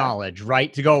and your knowledge,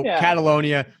 right? To go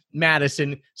Catalonia,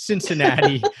 Madison,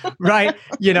 Cincinnati, right?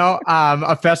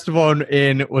 A festival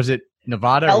in was it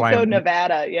Nevada? Elko,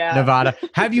 Nevada. Yeah. Nevada.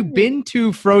 Have you been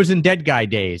to Frozen Dead Guy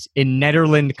Days in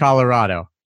Nederland, Colorado?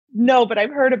 No, but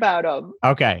I've heard about them.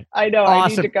 Okay. I know. Awesome. I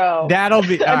need to go. That'll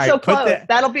be, I'm so close.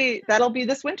 That'll be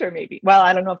this winter, maybe. Well,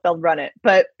 I don't know if they'll run it,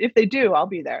 but if they do, I'll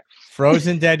be there.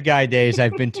 Frozen Dead Guy Days.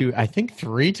 I've been to, I think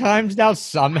 3 times now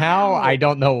somehow. Wow. I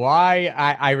don't know why.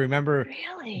 I remember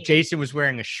Jason was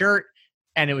wearing a shirt,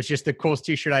 and it was just the coolest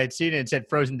t-shirt I had seen. And it said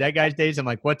Frozen Dead Guys Days. I'm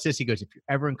like, what's this? He goes, if you're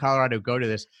ever in Colorado, go to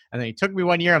this. And then he took me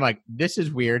one year. I'm like, this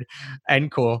is weird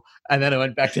and cool. And then I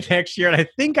went back to next year, and I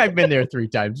think I've been there 3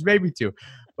 times, maybe 2.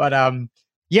 But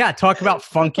talk about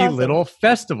funky little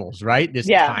festivals, right? This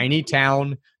tiny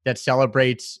town that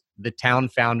celebrates the town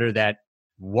founder that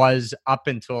was, up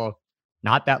until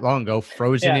not that long ago,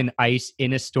 frozen in ice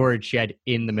in a storage shed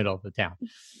in the middle of the town.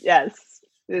 Yes.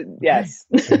 Yes.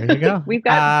 There you go. we've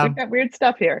got weird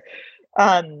stuff here.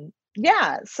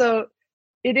 So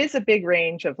it is a big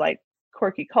range of like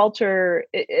quirky culture.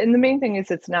 And the main thing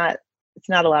is it's not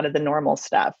a lot of the normal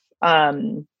stuff.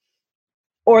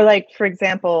 Or like, for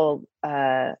example,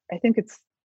 I think it's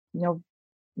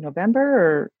November,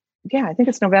 or I think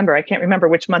it's November. I can't remember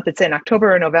which month it's in,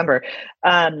 October or November.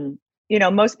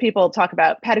 Most people talk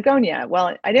about Patagonia.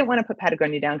 Well, I didn't want to put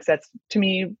Patagonia down because that's, to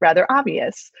me, rather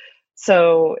obvious.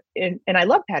 So, and I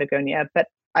love Patagonia, but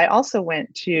I also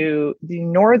went to the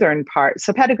northern part.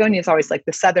 So Patagonia is always like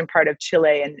the southern part of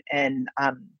Chile and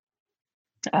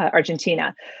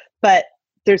Argentina. But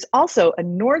there's also a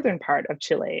northern part of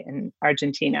Chile and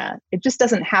Argentina. It just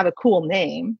doesn't have a cool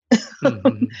name.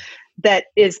 that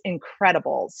is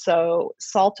incredible. So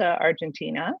Salta,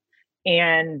 Argentina,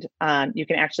 and you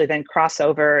can actually then cross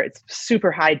over. It's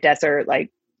super high desert,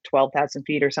 like 12,000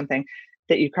 feet or something,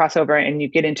 that you cross over and you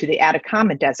get into the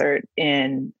Atacama Desert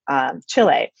in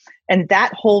Chile. And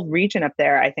that whole region up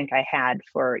there, I think I had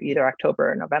for either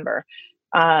October or November.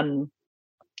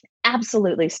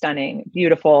 Absolutely stunning,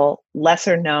 beautiful,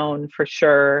 lesser known for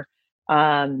sure.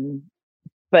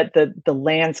 But the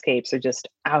landscapes are just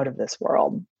out of this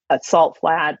world. Salt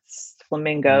flats,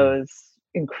 flamingos,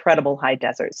 incredible high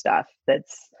desert stuff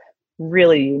that's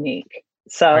really unique.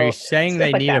 So are you saying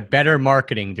they like need that. a better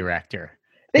marketing director?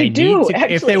 They do, need to,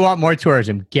 actually. if they want more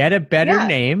tourism, get a better Yeah.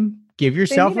 name, give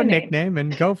yourself need a a name. nickname,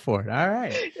 and go for it. All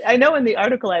right. I know in the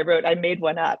article I wrote, I made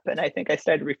one up, and I think I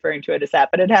started referring to it as that,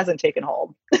 but it hasn't taken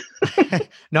hold.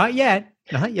 Not yet.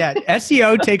 Not yet.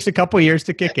 SEO takes a couple years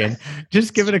to kick in.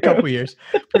 Just give it a couple years.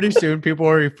 Pretty soon, people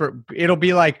will refer. It'll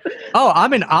be like, oh,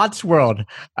 I'm in Otsworld.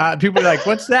 People are like,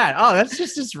 what's that? Oh, that's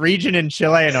just this region in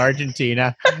Chile and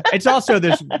Argentina. It's also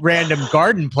this random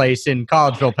garden place in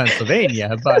Collegeville,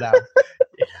 Pennsylvania. But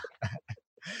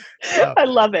I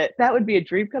love it. That would be a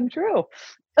dream come true.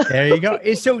 there you go.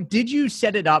 So did you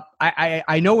set it up?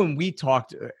 I know when we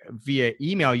talked via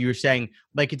email, you were saying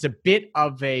like it's a bit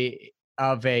of a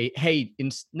hey,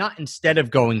 not instead of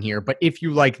going here, but if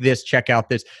you like this, check out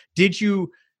this. Did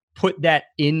you put that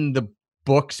in the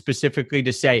book specifically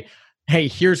to say, hey,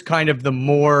 here's kind of the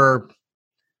more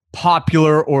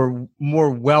popular or more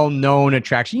well-known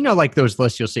attraction? You know, like those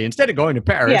lists you'll see. Instead of going to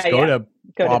Paris, go to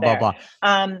blah, blah, blah.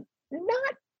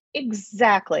 Not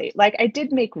exactly. Like I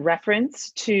did make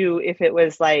reference to if it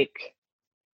was like,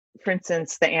 for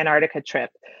instance, the Antarctica trip.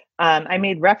 I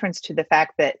made reference to the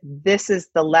fact that this is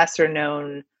the lesser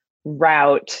known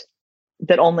route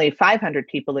that only 500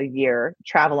 people a year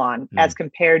travel on, as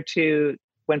compared to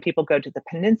when people go to the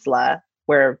peninsula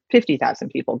where 50,000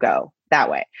 people go that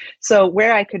way. So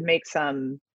where I could make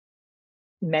some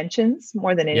mentions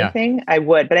more than anything, I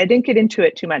would, but I didn't get into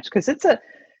it too much because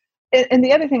and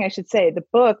the other thing I should say, the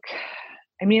book,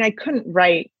 I mean, I couldn't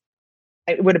write,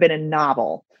 it would have been a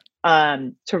novel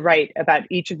to write about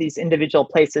each of these individual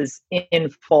places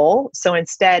in full. So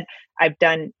instead, I've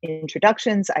done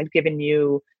introductions. I've given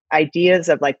you ideas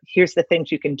of like, here's the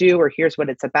things you can do, or here's what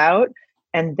it's about.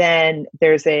 And then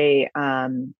there's a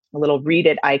little read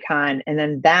it icon. And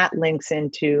then that links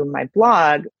into my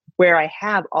blog where I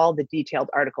have all the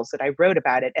detailed articles that I wrote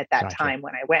about it at that time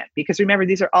when I went. Because remember,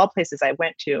 these are all places I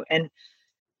went to. And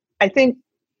I think,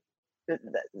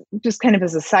 just kind of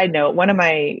as a side note, one of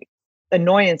my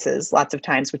annoyances lots of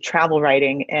times with travel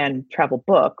writing and travel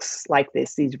books like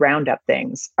these roundup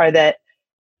things, are that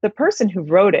the person who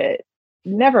wrote it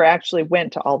never actually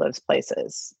went to all those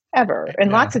places ever.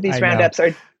 And lots of these roundups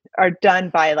are done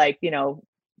by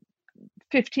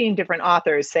 15 different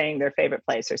authors saying their favorite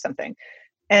place or something.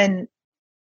 And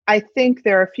I think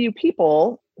there are a few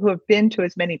people who have been to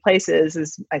as many places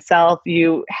as myself,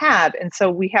 you have. And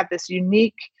so we have this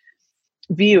unique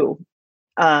view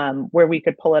where we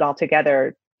could pull it all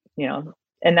together,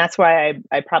 and that's why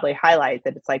I probably highlight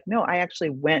that it's like, no, I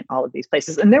actually went all of these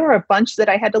places. And there were a bunch that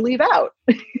I had to leave out.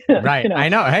 Right. I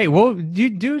know. Hey, well, you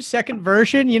do second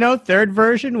version, third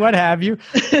version, what have you.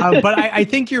 But I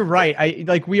think you're right.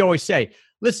 Like we always say,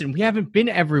 listen, we haven't been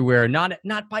everywhere, not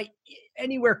by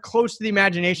anywhere close to the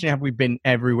imagination have we been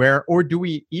everywhere. Or do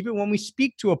we, even when we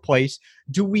speak to a place,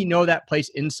 do we know that place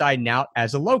inside and out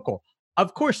as a local?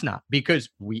 Of course not, because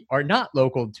we are not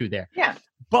local to there. Yeah.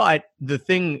 But the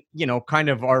thing, kind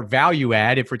of our value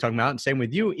add, if we're talking about, and same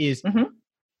with you, is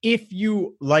if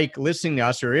you like listening to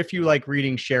us or if you like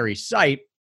reading Sherry's site,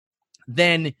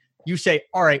 then you say,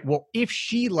 all right, well, if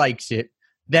she likes it,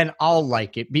 then I'll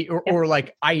like it. Or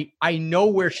like, I know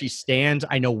where she stands.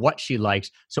 I know what she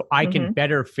likes. So I can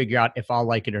better figure out if I'll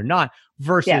like it or not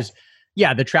versus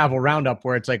the travel roundup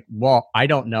where it's like, well, I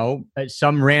don't know.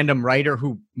 Some random writer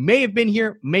who may have been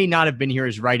here, may not have been here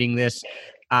is writing this.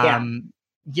 And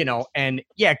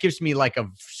it gives me like a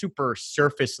super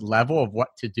surface level of what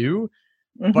to do,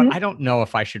 but I don't know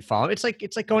if I should follow. It's like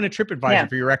going to TripAdvisor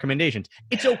for your recommendations.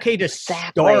 It's okay to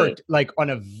start like on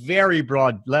a very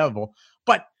broad level,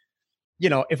 but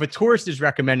if a tourist is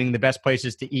recommending the best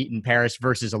places to eat in Paris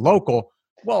versus a local,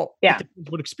 well, it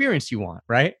depends what experience you want,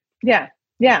 right? Yeah.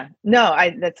 Yeah. No,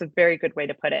 that's a very good way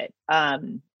to put it.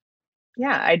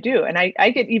 I do. And I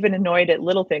get even annoyed at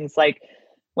little things like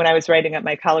when I was writing up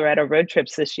my Colorado road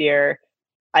trips this year,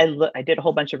 I did a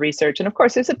whole bunch of research. And of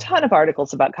course, there's a ton of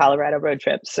articles about Colorado road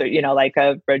trips, or, like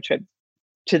a road trip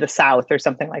to the South or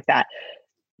something like that.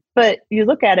 But you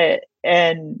look at it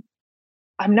and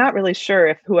I'm not really sure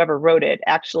if whoever wrote it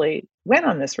actually went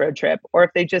on this road trip, or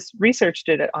if they just researched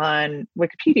it on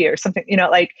Wikipedia or something,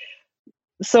 like,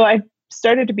 so I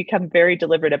started to become very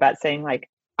deliberate about saying, like,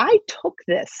 I took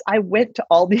this, I went to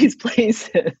all these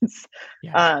places.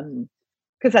 Yeah.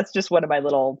 Because that's just one of my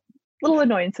little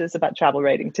annoyances about travel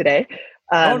writing today.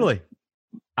 Totally.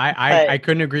 I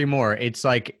couldn't agree more. It's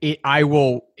like, I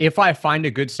will, if I find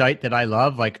a good site that I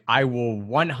love, like I will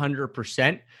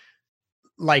 100%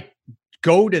 like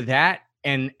go to that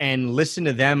and listen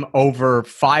to them over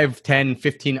 5, 10,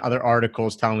 15 other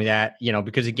articles telling me that,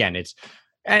 because again, it's,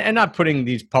 and not putting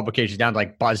these publications down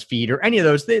like BuzzFeed or any of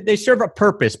those, they serve a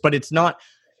purpose, but it's not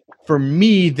for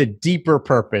me the deeper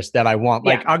purpose that I want.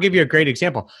 Like, I'll give you a great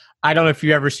example. I don't know if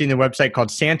you've ever seen the website called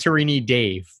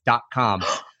SantoriniDave.com.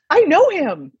 I know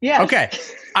him. Yes. Okay.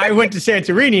 I went to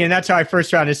Santorini and that's how I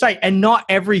first found his site. And not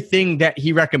everything that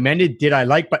he recommended did I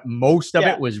like, but most of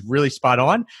it was really spot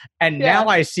on. And now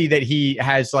I see that he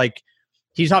has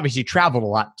he's obviously traveled a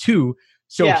lot too.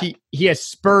 So he has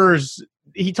spurs.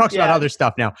 He talks about other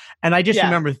stuff now. And I just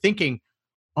remember thinking,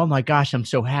 oh my gosh, I'm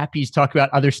so happy he's talking about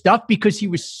other stuff, because he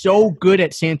was so good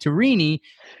at Santorini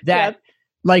that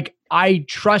like, I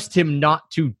trust him not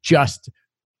to just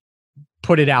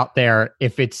put it out there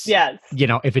if it's,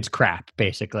 if it's crap,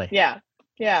 basically. Yeah.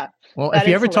 Yeah. Well, if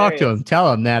you ever talk to him,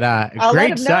 tell him that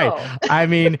great site. I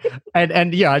mean,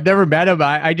 and yeah, I've never met him.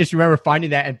 I just remember finding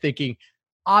that and thinking,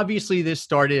 obviously this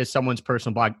started as someone's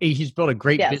personal blog. He's built a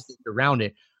great business around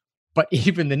it. But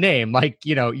even the name, like,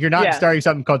 you're not starting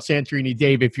something called Santorini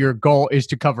Dave if your goal is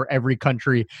to cover every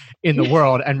country in the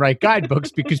world and write guidebooks,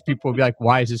 because people will be like,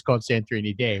 why is this called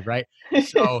Santorini Dave? Right.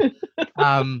 So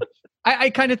I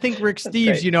kind of think Rick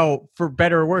Steves, for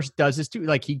better or worse, does this too.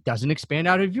 Like, he doesn't expand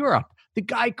out of Europe. The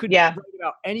guy could write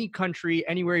about any country,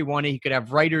 anywhere he wanted. He could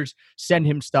have writers send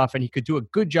him stuff and he could do a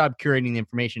good job curating the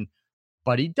information.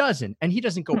 But he doesn't. And he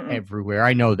doesn't go everywhere.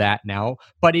 I know that now.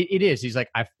 But it is. He's like,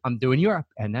 I'm doing Europe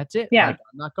and that's it. Yeah. Like,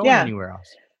 I'm not going anywhere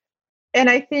else. And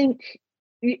I think,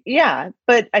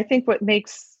 but I think what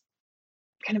makes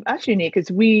kind of us unique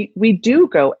is we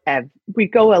go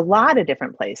a lot of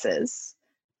different places.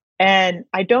 And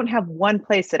I don't have one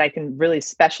place that I can really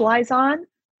specialize on.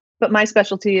 But my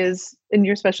specialty is, and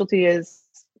your specialty is,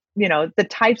 the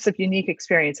types of unique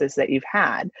experiences that you've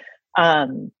had. I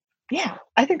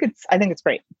think it's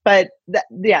great. But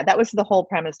that was the whole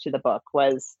premise to the book,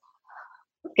 was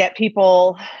get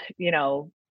people,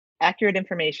 accurate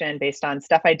information based on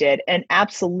stuff I did. And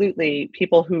absolutely,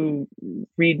 people who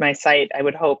read my site, I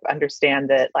would hope,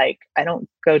 understand that, like, I don't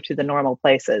go to the normal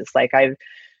places. Like, I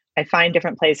find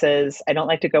different places. I don't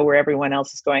like to go where everyone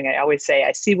else is going. I always say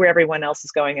I see where everyone else is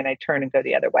going and I turn and go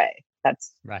the other way.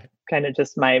 That's kind of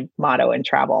just my motto in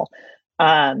travel.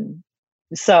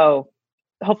 So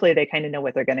hopefully they kind of know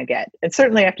what they're going to get. And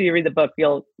certainly after you read the book,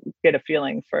 you'll get a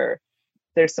feeling for,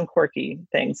 there's some quirky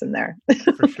things in there.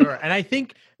 For sure. And I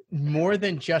think more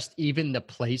than just even the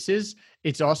places,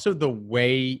 it's also the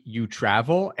way you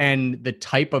travel and the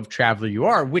type of traveler you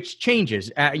are, which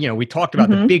changes. We talked about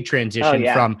the big transition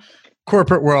from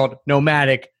corporate world,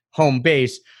 nomadic, home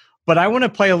base. But I want to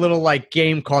play a little like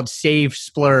game called Save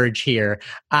Splurge here.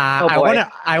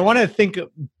 I want to think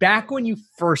back when you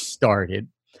first started.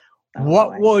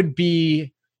 What would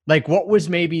be like, what was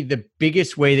maybe the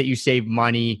biggest way that you saved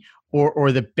money,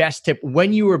 or the best tip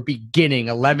when you were beginning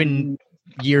 11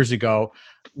 years ago,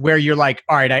 where you're like,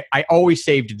 all right, I always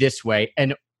saved this way.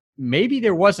 And maybe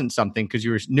there wasn't something because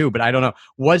you were new, but I don't know.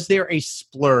 Was there a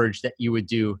splurge that you would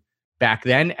do back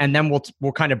then? And then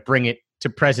we'll kind of bring it to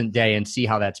present day and see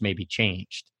how that's maybe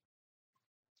changed.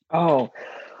 Oh,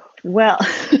 well,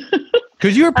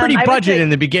 because you were pretty budget in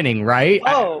the beginning, right?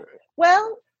 Oh,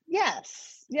 well,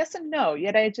 yes and no.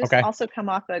 Yet I just also come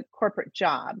off a corporate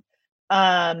job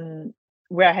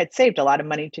where I had saved a lot of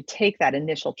money to take that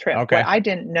initial trip. What I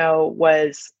didn't know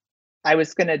was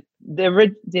the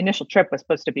initial trip was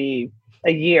supposed to be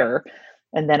a year,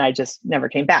 and then I just never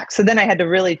came back. So then I had to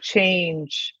really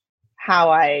change how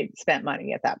I spent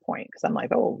money at that point, because I'm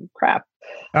like, oh crap.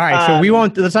 All right,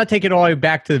 so let's not take it all the way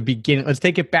back to the beginning. Let's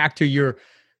take it back to your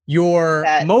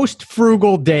most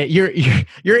frugal day, your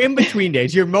in between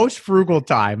days, your most frugal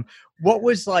time. What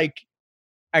was like?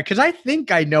 Because I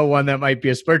think I know one that might be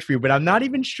a splurge for you, but I'm not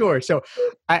even sure. So,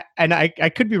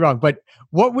 I could be wrong. But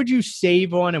what would you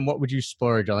save on, and what would you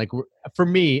splurge on? Like for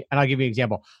me, and I'll give you an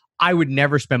example. I would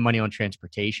never spend money on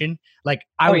transportation. Like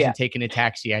I wasn't taking a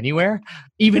taxi anywhere,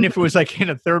 even if it was like in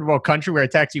a third world country where a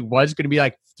taxi was going to be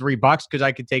like $3 because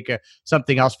I could take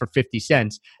something else for 50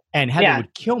 cents. And Heather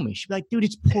would kill me. She'd be like, dude,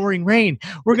 it's pouring rain.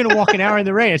 We're going to walk an hour in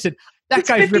the rain. I said, that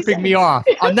guy's ripping me off.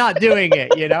 I'm not doing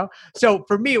it, So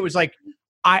for me, it was like,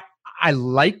 I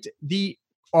liked the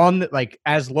like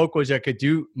as local as I could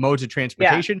do modes of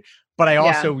transportation, but I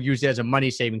also used it as a money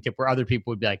saving tip where other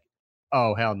people would be like,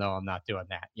 oh, hell no, I'm not doing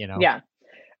that, you know? Yeah.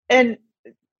 And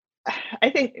I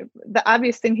think the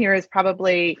obvious thing here is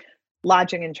probably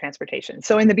lodging and transportation.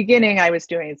 So in the beginning, I was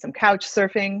doing some couch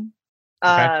surfing.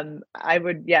 Okay. I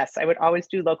would always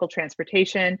do local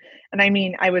transportation. And I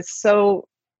mean, I was so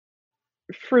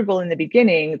frugal in the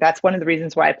beginning. That's one of the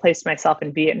reasons why I placed myself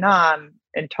in Vietnam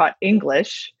and taught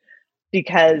English,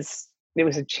 because it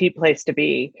was a cheap place to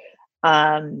be,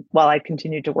 while I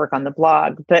continued to work on the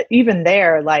blog. But even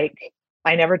there, like,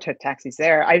 I never took taxis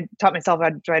there. I taught myself how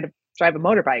to drive a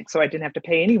motorbike, so I didn't have to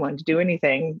pay anyone to do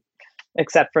anything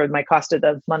except for my cost of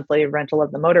the monthly rental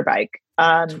of the motorbike.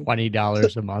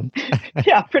 $20 a month.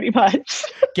 Yeah, pretty much.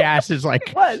 Gas is like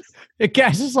It was.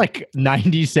 Gas is like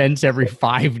 90 cents every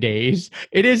 5 days.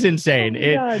 It is insane.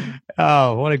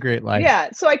 Oh, what a great life.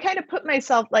 Yeah. So I kind of put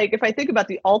myself, like, if I think about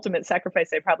the ultimate sacrifice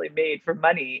I probably made for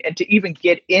money and to even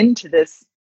get into this,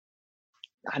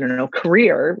 I don't know,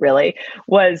 career really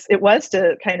was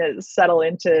to kind of settle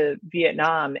into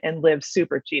Vietnam and live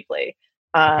super cheaply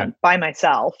by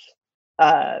myself.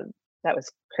 That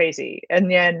was crazy. And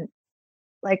then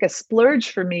like a splurge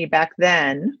for me back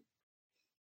then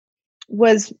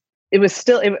that's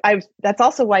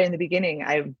also why in the beginning,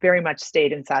 I very much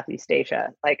stayed in Southeast Asia.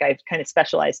 Like I kind of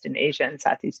specialized in Asia and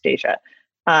Southeast Asia.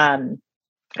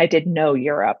 I did know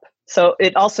Europe. So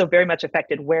it also very much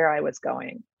affected where I was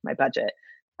going, my budget.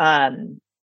 And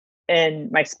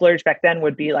my splurge back then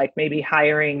would be like maybe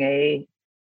hiring a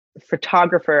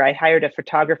photographer. I hired a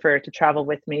photographer to travel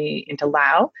with me into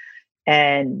Laos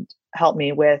and help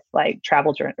me with like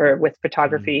or with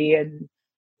photography and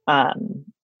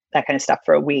that kind of stuff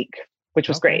for a week, which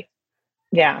was great.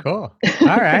 Yeah. Cool. All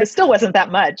right. It still wasn't that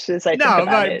much as I think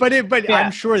about it. But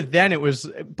I'm sure then it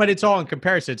was, but it's all in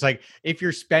comparison. It's like if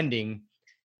you're spending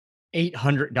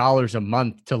 $800 a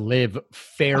month to live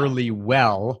fairly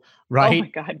well, right? Oh my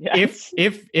God, yes.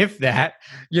 If that,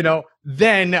 you know,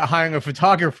 then hiring a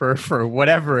photographer for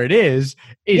whatever it is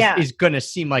going to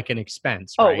seem like an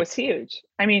expense. Oh, right? It was huge.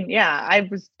 I mean, yeah, I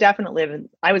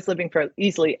was living for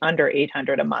easily under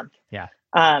 $800 a month. Yeah.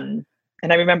 And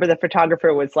I remember the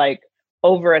photographer was like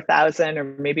over 1,000, or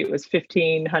maybe it was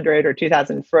 1,500 or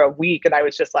 2,000 for a week. And I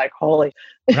was just like, holy,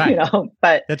 right. You know,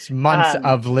 but that's months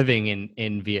of living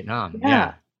in Vietnam.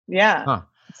 Yeah. Yeah. Huh.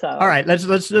 So, all right,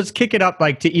 let's kick it up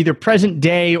like to either present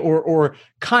day or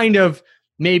kind of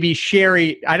maybe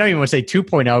Sherry. I don't even want to say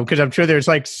 2.0 because I'm sure there's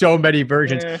like so many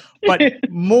versions, but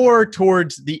more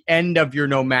towards the end of your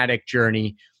nomadic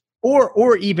journey,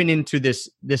 or even into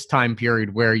this time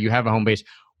period where you have a home base.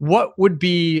 What would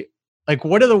be like?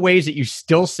 What are the ways that you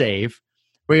still save?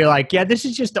 Where you're like, yeah, this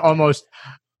is just almost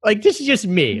like this is just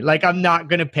me. Like I'm not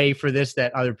going to pay for this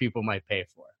that other people might pay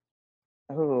for.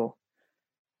 Oh.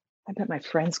 I bet my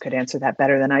friends could answer that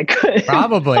better than I could.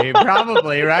 Probably,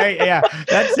 right? Yeah,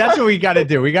 that's what we got to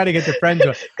do. We got to get the friends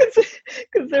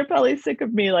because they're probably sick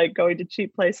of me like going to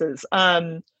cheap places.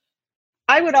 I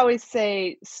would always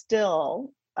say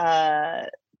still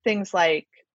things like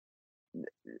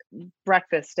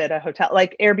breakfast at a hotel,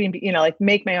 like Airbnb. You know, like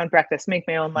make my own breakfast, make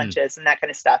my own lunches, and that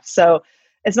kind of stuff. So,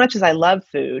 as much as I love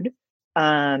food,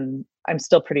 I'm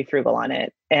still pretty frugal on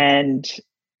it, and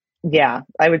yeah,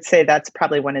 I would say that's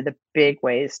probably one of the big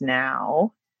ways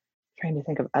now. I'm trying to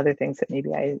think of other things that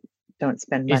maybe I don't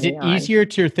spend money on. Is it easier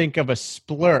to think of a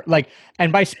splurge? Like,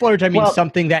 and by splurge, I mean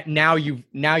something that now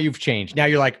you've changed. Now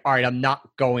you're like, all right, I'm not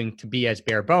going to be as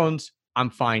bare bones.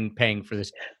 I'm fine paying for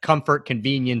this comfort,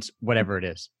 convenience, whatever it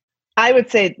is. I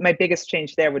would say my biggest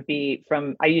change there would be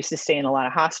I used to stay in a lot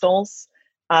of hostels.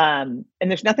 And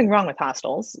there's nothing wrong with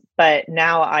hostels, but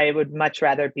now I would much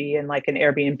rather be in like an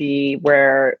Airbnb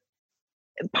where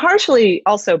partially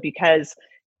also because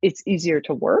it's easier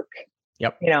to work.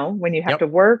 Yep. You know, when you have to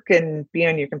work and be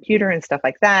on your computer and stuff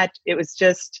like that, it was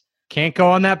just can't go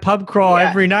on that pub crawl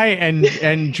every night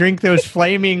and drink those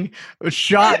flaming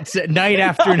shots at night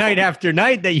after night after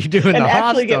night that you do in the hostels. And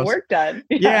actually get work done.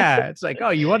 Yeah. It's like, oh,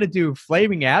 you want to do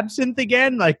flaming absinthe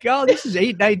again? Like, oh, this is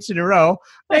 8 nights in a row.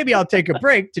 Maybe I'll take a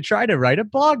break to try to write a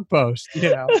blog post, you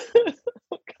know.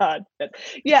 God.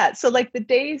 Yeah. So like the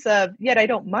days of, yet I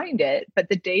don't mind it, but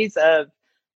the days of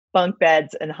bunk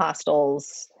beds and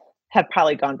hostels have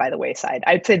probably gone by the wayside.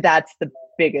 I'd say that's the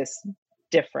biggest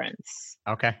difference.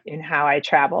 Okay. In how I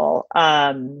travel.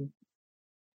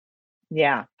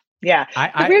 Yeah. Yeah.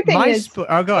 The weird thing is, go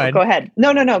ahead. Go ahead.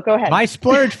 No, go ahead. My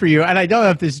splurge for you, and I don't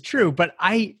know if this is true, but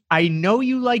I know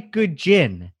you like good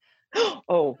gin.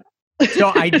 Oh,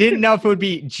 So I didn't know if it would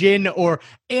be gin or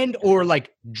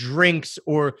like drinks,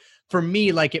 or for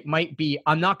me, like it might be,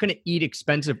 I'm not going to eat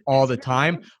expensive all the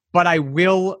time, but I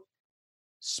will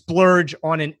splurge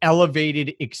on an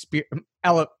elevated experience,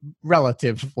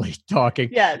 relatively talking,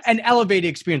 Yes. an elevated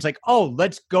experience. Like, oh,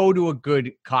 let's go to a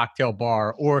good cocktail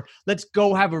bar, or let's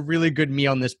go have a really good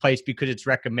meal in this place because it's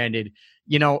recommended,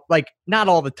 like not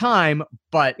all the time,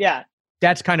 but Yeah.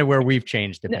 that's kind of where we've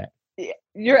changed a bit.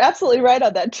 You're absolutely right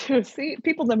on that too. See,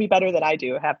 people know me better than I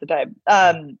do half the time.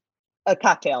 A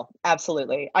cocktail.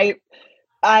 Absolutely.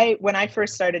 When I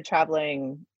first started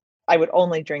traveling, I would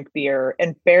only drink beer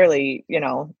and barely,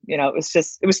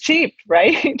 it was cheap,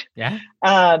 right? Yeah.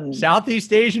 Um,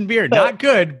 Southeast Asian beer, not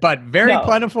good, but very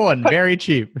plentiful and very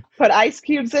cheap. Put ice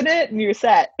cubes in it and you're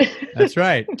set. That's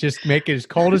right. Just make it as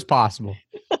cold as possible.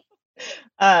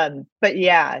 But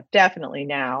yeah, definitely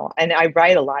now. And I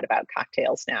write a lot about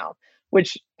cocktails now,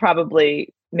 which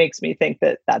probably makes me think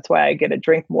that that's why I get to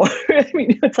drink more. I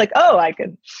mean, it's like, oh, I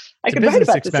could write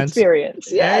about this experience.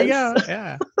 Yes. There you go.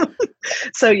 Yeah.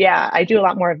 So yeah, I do a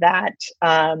lot more of that.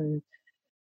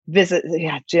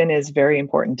 Gin is very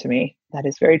important to me. That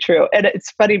is very true. And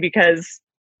it's funny because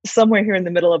somewhere here in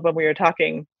the middle of when we were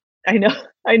talking, I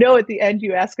know at the end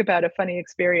you ask about a funny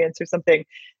experience or something.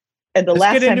 And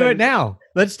Let's get into it now.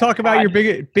 Let's talk about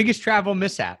your biggest travel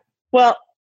mishap. Well,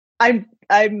 I'm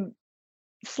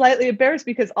slightly embarrassed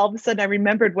because all of a sudden I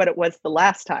remembered what it was the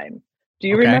last time. Do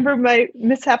you remember my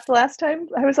mishap the last time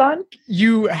I was on?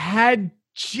 You had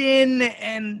gin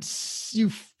and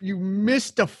you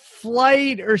missed a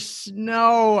flight or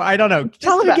snow. I don't know.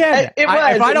 Tell me again. If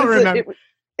I don't remember.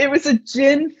 It was a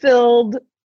gin-filled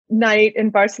night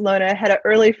in Barcelona. Had an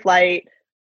early flight.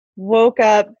 Woke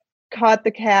up, caught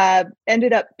the cab,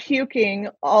 ended up puking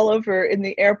all over in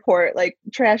the airport, like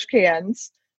trash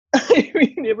cans. I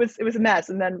mean, it was a mess.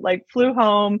 And then like flew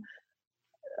home,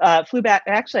 flew back.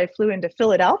 Actually, I flew into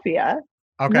Philadelphia.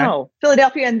 Okay. No,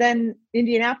 Philadelphia and then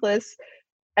Indianapolis.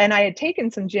 And I had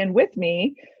taken some gin with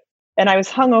me and I was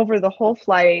hungover the whole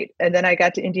flight. And then I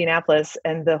got to Indianapolis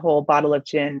and the whole bottle of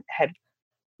gin had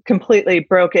completely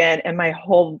broken and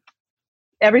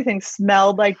everything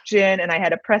smelled like gin, and I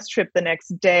had a press trip the next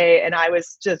day and I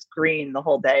was just green the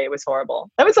whole day. It was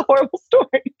horrible. That was a horrible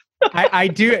story. I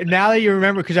do, now that you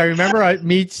remember, because I remember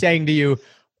me saying to you,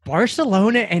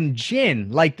 Barcelona and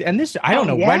gin, like, and this, I don't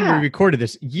know when we recorded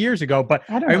this years ago, but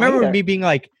I remember me being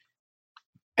like,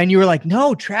 and you were like,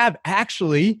 no, Trav,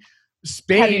 actually,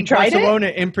 Spain, Barcelona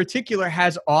in particular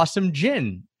has awesome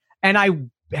gin. And I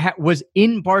was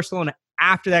in Barcelona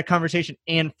after that conversation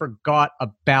and forgot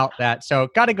about that. So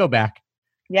got to go back.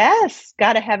 Yes.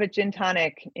 Got to have a gin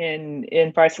tonic in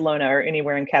Barcelona or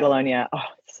anywhere in Catalonia. Oh,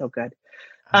 it's so good.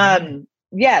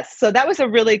 Yes. So that was a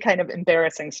really kind of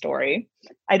embarrassing story.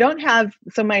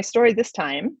 So my story this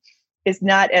time is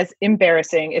not as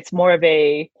embarrassing. It's more of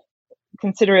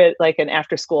consider it like an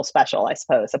after school special, I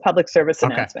suppose, a public service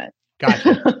announcement.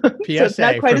 Gotcha. PSA so it's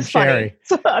not quite as Sherry. Funny.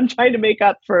 So I'm trying to make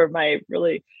up for my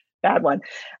really bad one.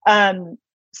 Let's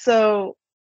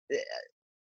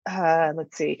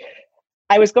see.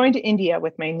 I was going to India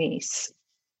with my niece.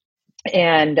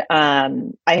 And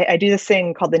I do this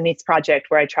thing called the Niece Project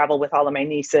where I travel with all of my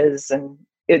nieces. And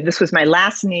this was my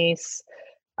last niece.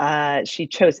 She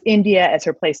chose India as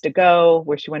her place to go,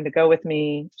 where she wanted to go with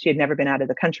me. She had never been out of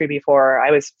the country before.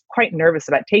 I was quite nervous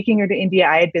about taking her to India.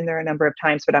 I had been there a number of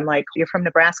times, but I'm like, you're from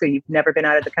Nebraska. You've never been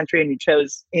out of the country and you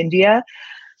chose India.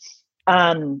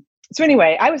 So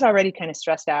anyway, I was already kind of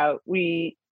stressed out.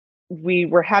 We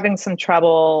were having some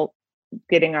trouble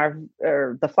getting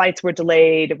the flights were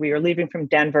delayed. We were leaving from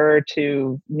Denver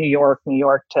to New York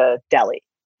to Delhi.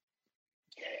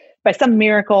 By some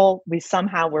miracle, we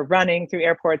somehow were running through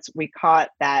airports. We caught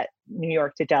that New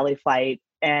York to Delhi flight,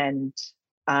 and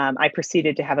I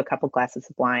proceeded to have a couple glasses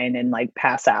of wine and like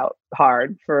pass out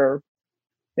hard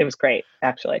it was great,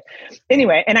 actually.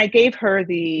 Anyway, and I gave her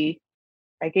the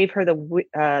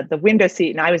window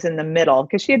seat, and I was in the middle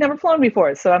because she had never flown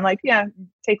before. So I'm like, yeah,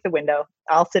 take the window.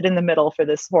 I'll sit in the middle for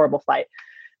this horrible flight.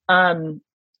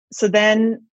 So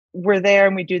then we're there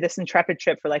and we do this intrepid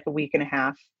trip for like a week and a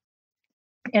half.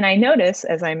 And I notice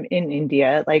as I'm in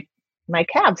India, like my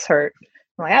calves hurt.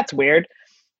 I'm like, that's weird.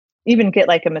 Even get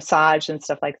like a massage and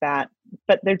stuff like that.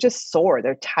 But they're just sore.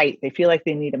 They're tight. They feel like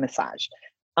they need a massage.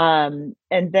 And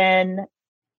then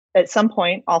at some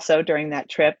point also during that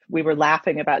trip, we were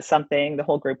laughing about something. The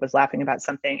whole group was laughing about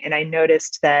something. And I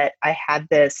noticed that I had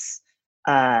this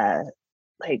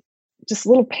like just a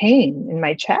little pain in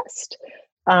my chest.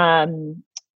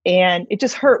 And it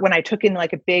just hurt when I took in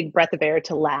like a big breath of air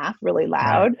to laugh really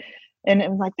loud. Right. And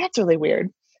I'm like, that's really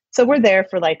weird. So we're there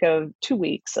for like 2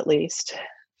 weeks at least,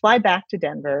 fly back to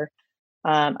Denver.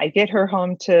 I get her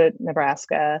home to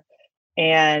Nebraska,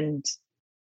 and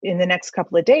in the next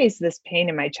couple of days, this pain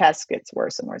in my chest gets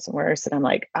worse and worse and worse. And I'm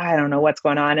like, I don't know what's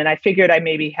going on. And I figured I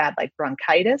maybe had like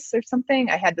bronchitis or something.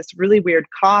 I had this really weird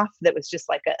cough that was just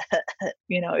like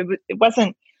it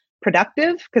wasn't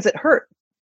productive because it hurt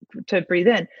to breathe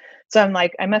in. So I'm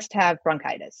like, I must have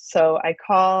bronchitis. So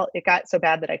it got so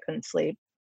bad that I couldn't sleep.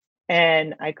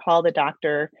 And I call the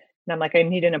doctor and I'm like, I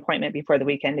need an appointment before the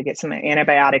weekend to get some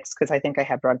antibiotics because I think I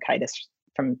have bronchitis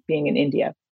from being in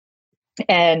India.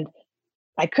 And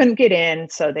I couldn't get in.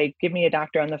 So they give me a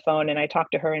doctor on the phone and I talk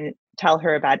to her and tell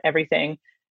her about everything.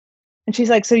 And she's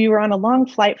like, so you were on a long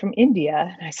flight from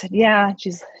India? And I said, yeah.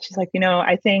 She's like,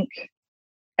 I think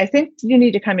you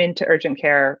need to come into urgent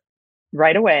care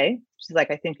right away. She's like,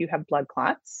 I think you have blood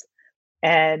clots.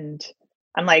 And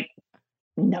I'm like,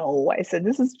 no. I said,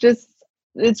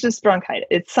 it's just bronchitis.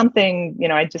 It's something,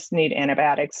 I just need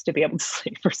antibiotics to be able to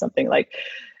sleep or something like.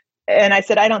 And I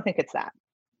said, I don't think it's that.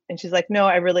 And she's like, no,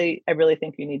 I really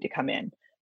think you need to come in.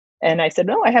 And I said,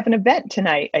 no, I have an event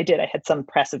tonight. I had some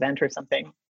press event or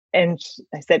something. And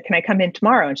I said, can I come in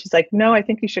tomorrow? And she's like, no, I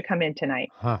think you should come in tonight.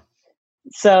 Huh.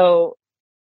 So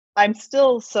I'm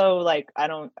still so like,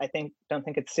 don't think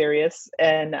it's serious.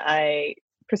 And I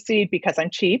proceed, because I'm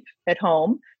cheap at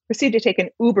home, to take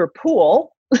an Uber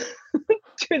pool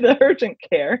to the urgent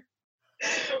care,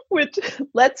 which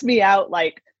lets me out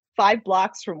like 5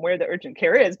 blocks from where the urgent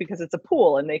care is because it's a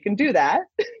pool and they can do that.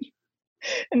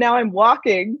 And now I'm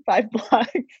walking 5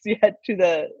 blocks yet to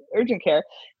the urgent care,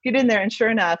 get in there. And sure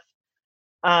enough,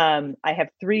 I have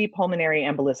 3 pulmonary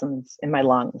embolisms in my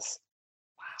lungs.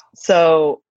 Wow.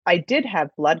 So I did have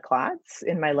blood clots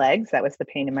in my legs. That was the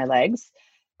pain in my legs.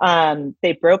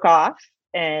 They broke off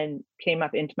and came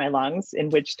up into my lungs, in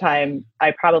which time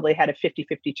I probably had a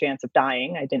 50-50 chance of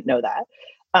dying. I didn't know that.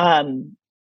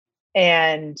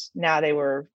 And now they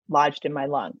were lodged in my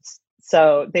lungs.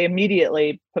 So they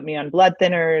immediately put me on blood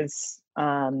thinners.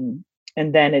 And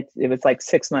then it was like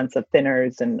 6 months of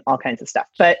thinners and all kinds of stuff.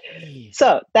 But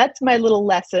so that's my little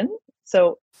lesson.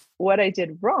 So what I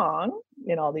did wrong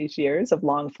in all these years of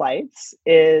long flights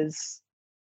is,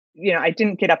 I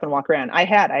didn't get up and walk around.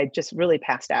 I just really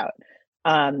passed out.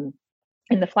 And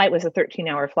the flight was a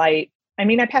 13-hour flight. I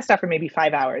mean, I passed out for maybe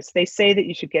 5 hours. They say that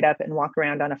you should get up and walk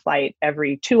around on a flight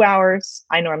every 2 hours.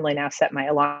 I normally now set my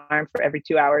alarm for every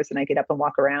 2 hours and I get up and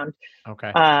walk around.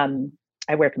 Okay.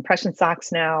 I wear compression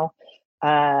socks now.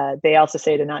 They also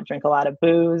say to not drink a lot of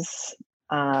booze.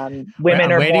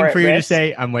 Women are more at risk.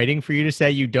 I'm waiting for you to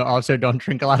say you don't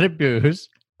drink a lot of booze.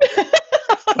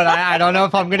 But I don't know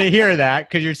if I'm going to hear that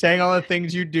because you're saying all the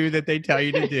things you do that they tell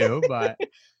you to do. But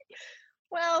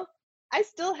well, I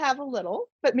still have a little,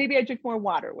 but maybe I drink more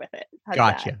water with it. How's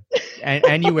gotcha.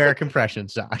 And you wear compression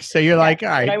socks. So you're like, all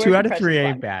right, 2 out of 3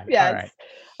 ain't bad. Yes. All right.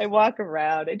 I walk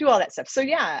around. I do all that stuff. So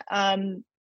yeah,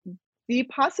 the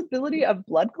possibility of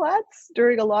blood clots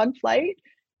during a long flight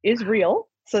is real.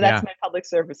 So that's my public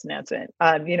service announcement.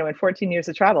 In 14 years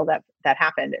of travel, that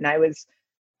happened. And I was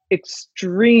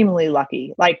extremely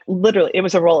lucky. Like literally, it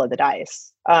was a roll of the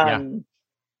dice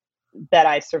that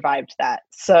I survived that.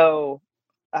 So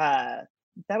that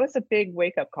was a big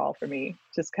wake up call for me.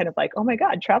 Just kind of like, oh my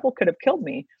God, travel could have killed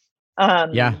me.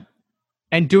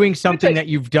 And doing something that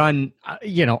you've done,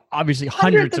 obviously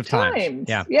hundreds of times.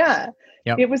 Yeah.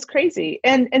 Yep. It was crazy.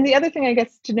 And the other thing I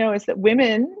guess to know is that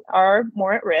women are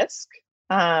more at risk.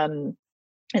 And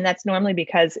that's normally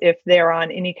because if they're on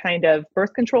any kind of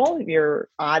birth control, your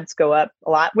odds go up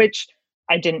a lot, which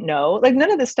I didn't know. Like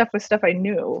none of this stuff was stuff I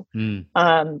knew,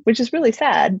 which is really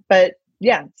sad. But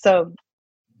yeah, so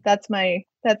that's my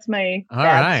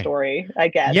bad story, I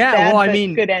guess. Yeah, bad, well, I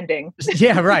mean, good ending.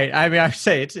 Yeah, right. I mean, I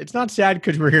say it's not sad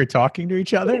because we're here talking to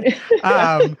each other.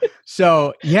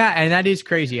 So yeah, and that is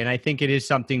crazy, and I think it is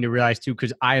something to realize too,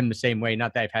 because I am the same way.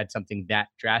 Not that I've had something that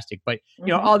drastic, but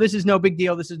oh, this is no big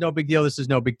deal. This is no big deal. This is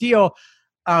no big deal.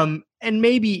 And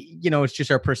maybe it's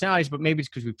just our personalities, but maybe it's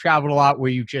because we've traveled a lot,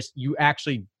 where you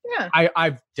actually. Yeah.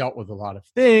 I've dealt with a lot of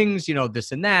things,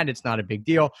 this and that. It's not a big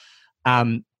deal,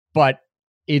 but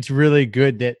it's really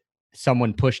good that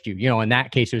someone pushed you. In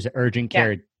that case, it was an urgent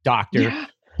care doctor. Yeah.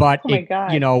 But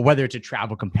whether it's a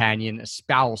travel companion, a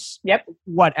spouse,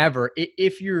 whatever.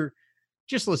 If you're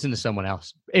just listen to someone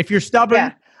else. If you're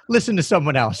stubborn, listen to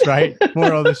someone else. Right?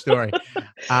 Moral of the story.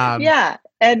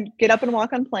 And get up and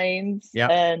walk on planes. Yeah.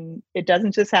 And it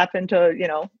doesn't just happen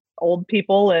to old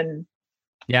people and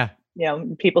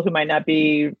people who might not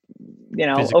be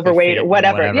overweight or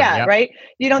whatever. Right.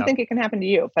 You don't think it can happen to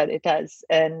you, but it does.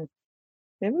 And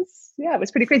it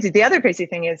was pretty crazy. The other crazy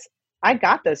thing is I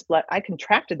got I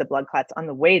contracted the blood clots on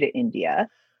the way to India,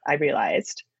 I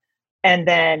realized. And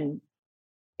then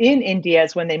in India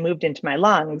is when they moved into my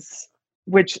lungs,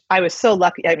 which I was so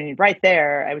lucky. I mean, right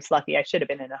there, I was lucky. I should have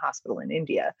been in a hospital in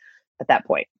India at that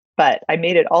point, but I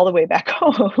made it all the way back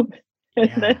home.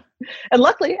 And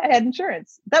luckily I had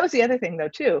insurance. That was the other thing though,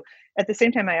 too. At the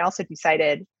same time, I also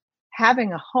decided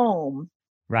having a home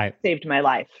saved my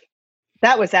life.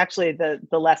 That was actually the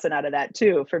lesson out of that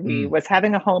too, for me, was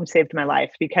having a home saved my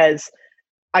life, because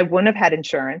I wouldn't have had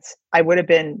insurance. I would have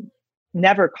been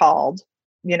never called,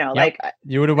 like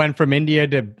you would have went from India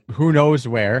to who knows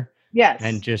where. Yes.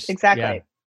 And just exactly. Yeah.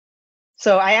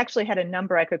 So I actually had a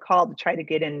number I could call to try to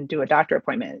get in and do a doctor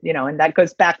appointment, and that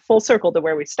goes back full circle to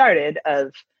where we started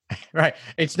of. Right.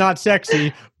 It's not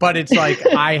sexy, but it's like,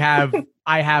 I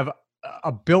have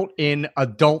a built-in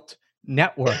adult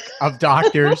network of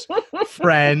doctors,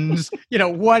 friends,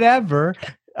 whatever,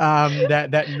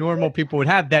 that normal people would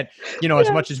have, that,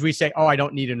 as much as we say, oh, I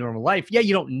don't need a normal life. Yeah,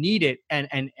 you don't need it. And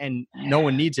no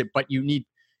one needs it, but you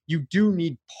do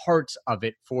need parts of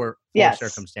it for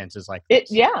circumstances like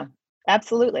this. Yeah.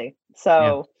 Absolutely.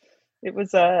 So it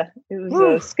was a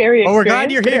scary experience. Well, we're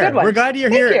glad you're here. We're glad you're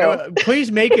Thank here. you.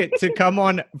 Please make it to come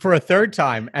on for a third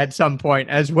time at some point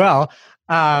as well.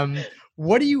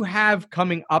 What do you have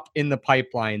coming up in the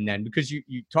pipeline then? Because you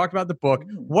talked about the book.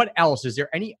 What else? Is there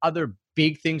any other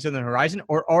big things on the horizon,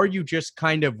 or are you just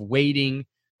kind of waiting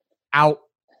out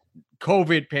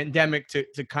COVID pandemic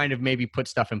to kind of maybe put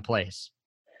stuff in place?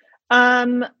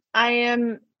 I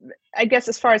am, I guess,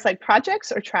 as far as like projects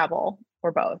or travel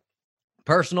or both.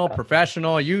 Personal,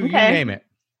 professional, you name it.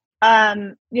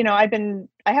 I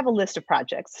have a list of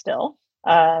projects still.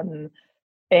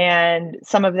 And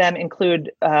some of them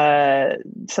include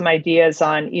some ideas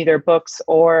on either books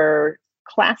or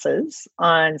classes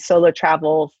on solo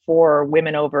travel for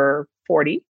women over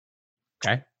 40.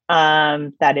 Okay.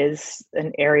 That is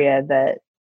an area that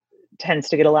tends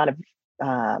to get a lot of,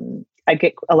 I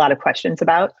get a lot of questions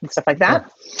about and stuff like that.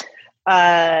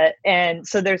 Sure. And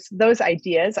so there's those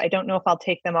ideas. I don't know if I'll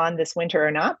take them on this winter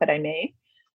or not, but I may.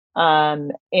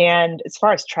 And as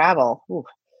far as travel,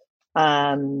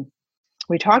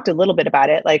 we talked a little bit about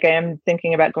it. Like, I am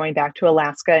thinking about going back to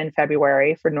Alaska in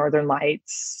February for Northern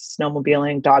Lights,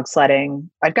 snowmobiling, dog sledding.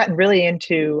 I've gotten really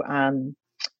into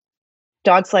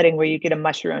dog sledding, where you get a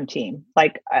mush-your-own team.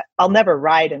 Like, I'll never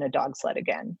ride in a dog sled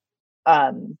again.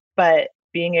 But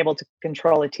being able to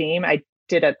control a team, I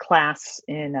did a class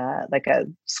in like a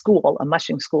school, a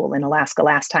mushing school in Alaska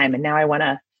last time, and now I want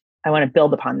to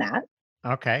build upon that.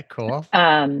 Okay, cool.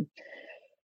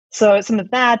 So some of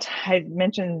that I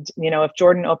mentioned, if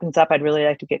Jordan opens up, I'd really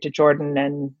like to get to Jordan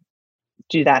and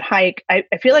do that hike. I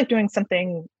feel like doing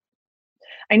something,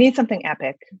 I need something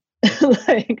epic.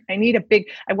 Like,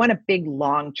 I want a big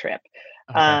long trip.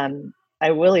 Okay.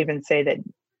 I will even say that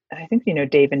I think,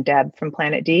 Dave and Deb from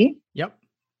Planet D. Yep.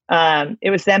 It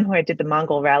was them who I did the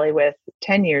Mongol rally with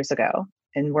 10 years ago.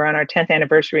 And we're on our 10th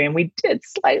anniversary. And we did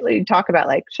slightly talk about,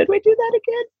 like, should we do that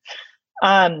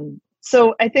again?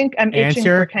 So I think I'm itching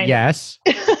for kind yes.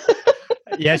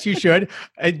 Yes, you should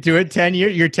do it. 10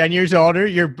 years. You're 10 years older.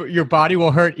 Your body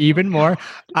will hurt even more.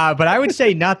 But I would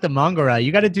say not the Mongol rally.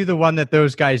 You got to do the one that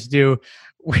those guys do,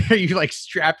 where you like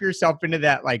strap yourself into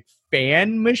that like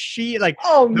fan machine, like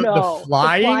the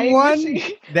flying one.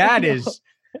 Machine. That is,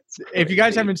 if you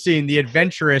guys haven't seen, the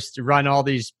adventurists run all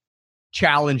these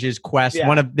challenges, quests. Yeah.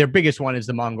 One of their biggest one is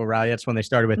the Mongol rally. That's when they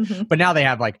started with. Mm-hmm. But now they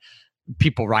have like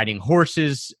people riding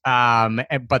horses.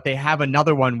 But they have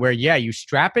another one where, you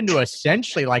strap into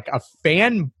essentially like a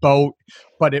fan boat,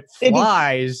 but it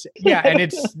flies. Yeah. And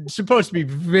it's supposed to be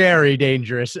very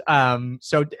dangerous.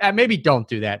 So maybe don't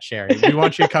do that, Sherry. We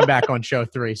want you to come back on show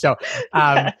 3. So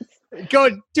go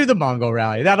do the Mongol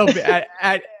rally. That'll be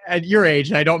at your age.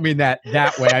 And I don't mean that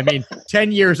way. I mean,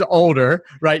 10 years older,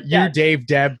 right? You, Dave,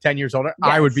 Deb, 10 years older.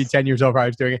 Yes. I would be 10 years older if I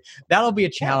was doing it. That'll be a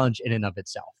challenge in and of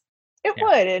itself. It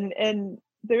would. And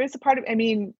there is a part of,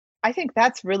 I think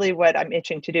that's really what I'm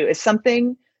itching to do, is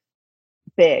something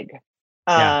big.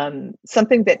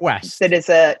 Something that is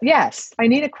I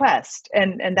need a quest.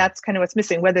 And that's kind of what's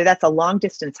missing, whether that's a long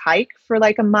distance hike for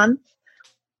like a month,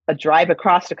 a drive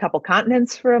across a couple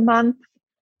continents for a month.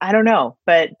 I don't know,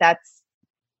 but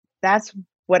that's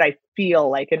what I feel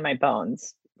like in my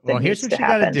bones. Well, here's what you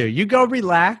got to do. You go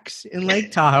relax in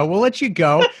Lake Tahoe. We'll let you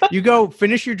go. You go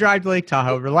finish your drive to Lake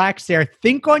Tahoe, relax there,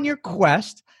 think on your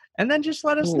quest, and then just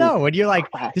let us know. And you're like,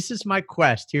 this is my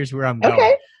quest. Here's where I'm going.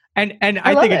 Okay. And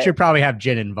I think it should probably have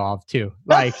gin involved too.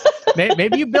 Like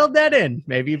maybe you build that in.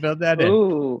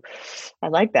 Ooh, I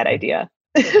like that idea.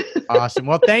 Awesome.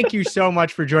 Well, thank you so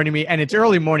much for joining me. And it's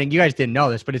early morning. You guys didn't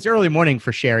know this, but it's early morning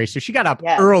for Sherry. So she got up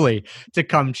early to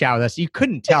come chat with us. You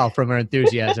couldn't tell from her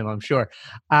enthusiasm, I'm sure.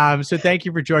 So thank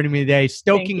you for joining me today,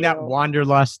 stoking that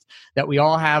wanderlust that we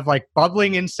all have like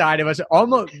bubbling inside of us.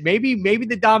 Almost maybe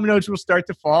the dominoes will start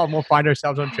to fall and we'll find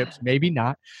ourselves on trips. Maybe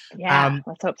not. Yeah,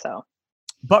 let's hope so.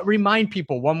 But remind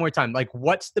people one more time, like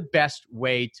what's the best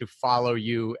way to follow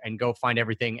you and go find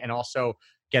everything and also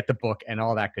get the book and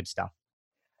all that good stuff?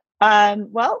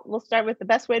 Well, we'll start with the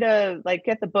best way to like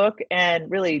get the book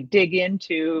and really dig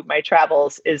into my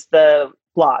travels is the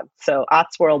blog. So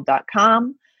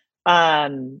ottsworld.com.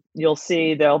 You'll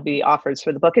see there'll be offers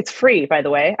for the book. It's free, by the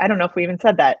way. I don't know if we even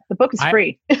said that. The book is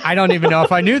free. I don't even know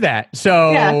if I knew that.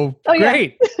 So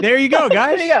great. Yeah. There you go,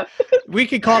 guys. There you go. We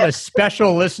could call it a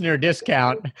special listener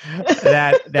discount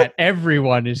that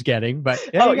everyone is getting. But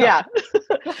yeah.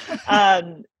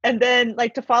 And then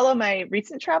like to follow my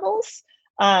recent travels.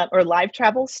 Or live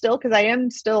travels still, because I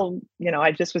am still,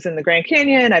 I just was in the Grand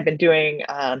Canyon. I've been doing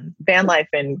van life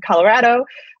in Colorado.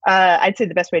 I'd say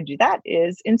the best way to do that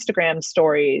is Instagram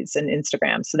stories and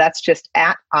Instagram. So that's just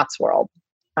at Ottsworld.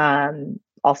 Also,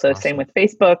 awesome. Same with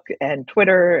Facebook and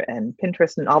Twitter and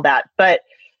Pinterest and all that. But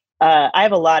I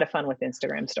have a lot of fun with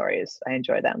Instagram stories. I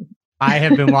enjoy them. I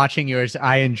have been watching yours.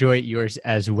 I enjoy yours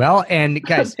as well. And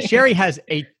guys, Sherry has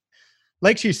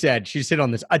like she said, she's hit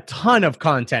on this, a ton of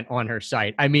content on her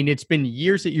site. I mean, it's been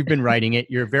years that you've been writing it.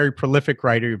 You're a very prolific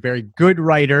writer. You're a very good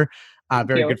writer,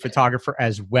 very good photographer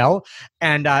as well.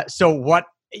 And so what,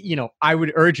 I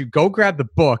would urge you, go grab the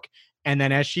book. And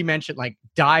then as she mentioned, like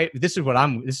this is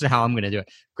how I'm going to do it.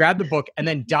 Grab the book and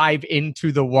then dive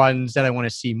into the ones that I want to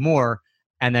see more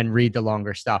and then read the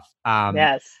longer stuff.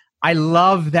 Yes. I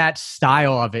love that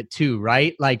style of it too,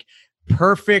 right? Like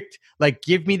perfect, like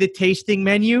give me the tasting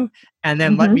menu and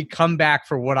then let me come back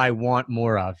for what I want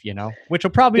more of, which will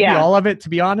probably be all of it, to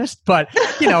be honest. But,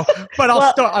 but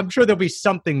I'm sure there'll be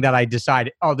something that I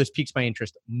decide, this piques my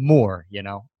interest more,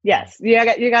 Yes. You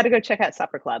got to go check out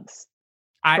supper clubs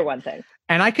for one thing.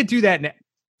 And I could do that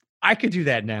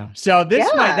now. So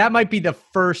that might be the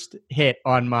first hit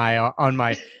on my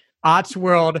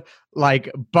Ottsworld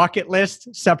like bucket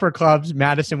list, supper clubs,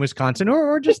 Madison, Wisconsin,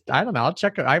 or just, I don't know. I'll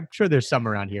check it. I'm sure there's some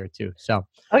around here too. So.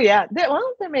 Oh yeah. There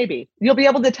may be. You'll be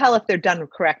able to tell if they're done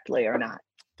correctly or not.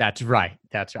 That's right.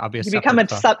 I'll be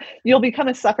You'll become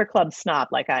a supper club snob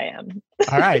like I am.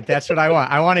 All right. That's what I want.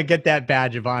 I want to get that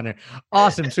badge of honor.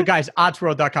 Awesome. So guys,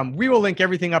 ottsworld.com. We will link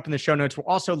everything up in the show notes. We'll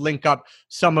also link up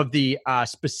some of the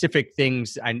specific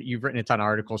things, and you've written a ton of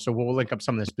articles. So we'll link up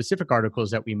some of the specific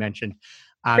articles that we mentioned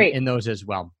in those as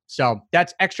well. So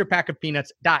that's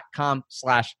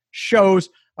extrapackofpeanuts.com/shows.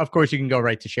 Of course, you can go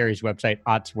right to Sherry's website,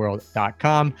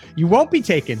 ottsworld.com. You won't be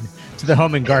taken to the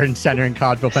Home and Garden Center in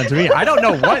Collegeville, Pennsylvania. I don't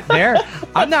know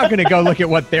I'm not going to go look at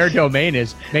what their domain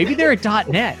is. Maybe they're at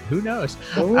 .net. Who knows?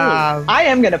 I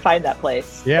am going to find that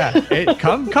place. Yeah.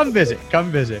 Come visit. Come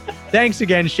visit. Thanks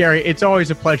again, Sherry. It's always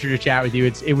a pleasure to chat with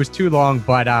you. It was too long,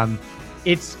 but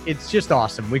it's just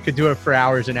awesome. We could do it for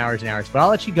hours and hours and hours, but I'll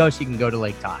let you go so you can go to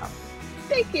Lake Tahoe.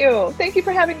 Thank you. Thank you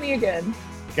for having me again.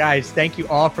 Guys, thank you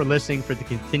all for listening, for the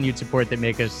continued support that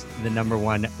make us the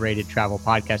 #1 rated travel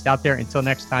podcast out there. Until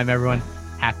next time, everyone,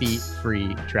 happy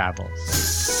free travels.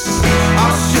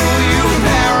 I'll show you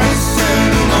Paris.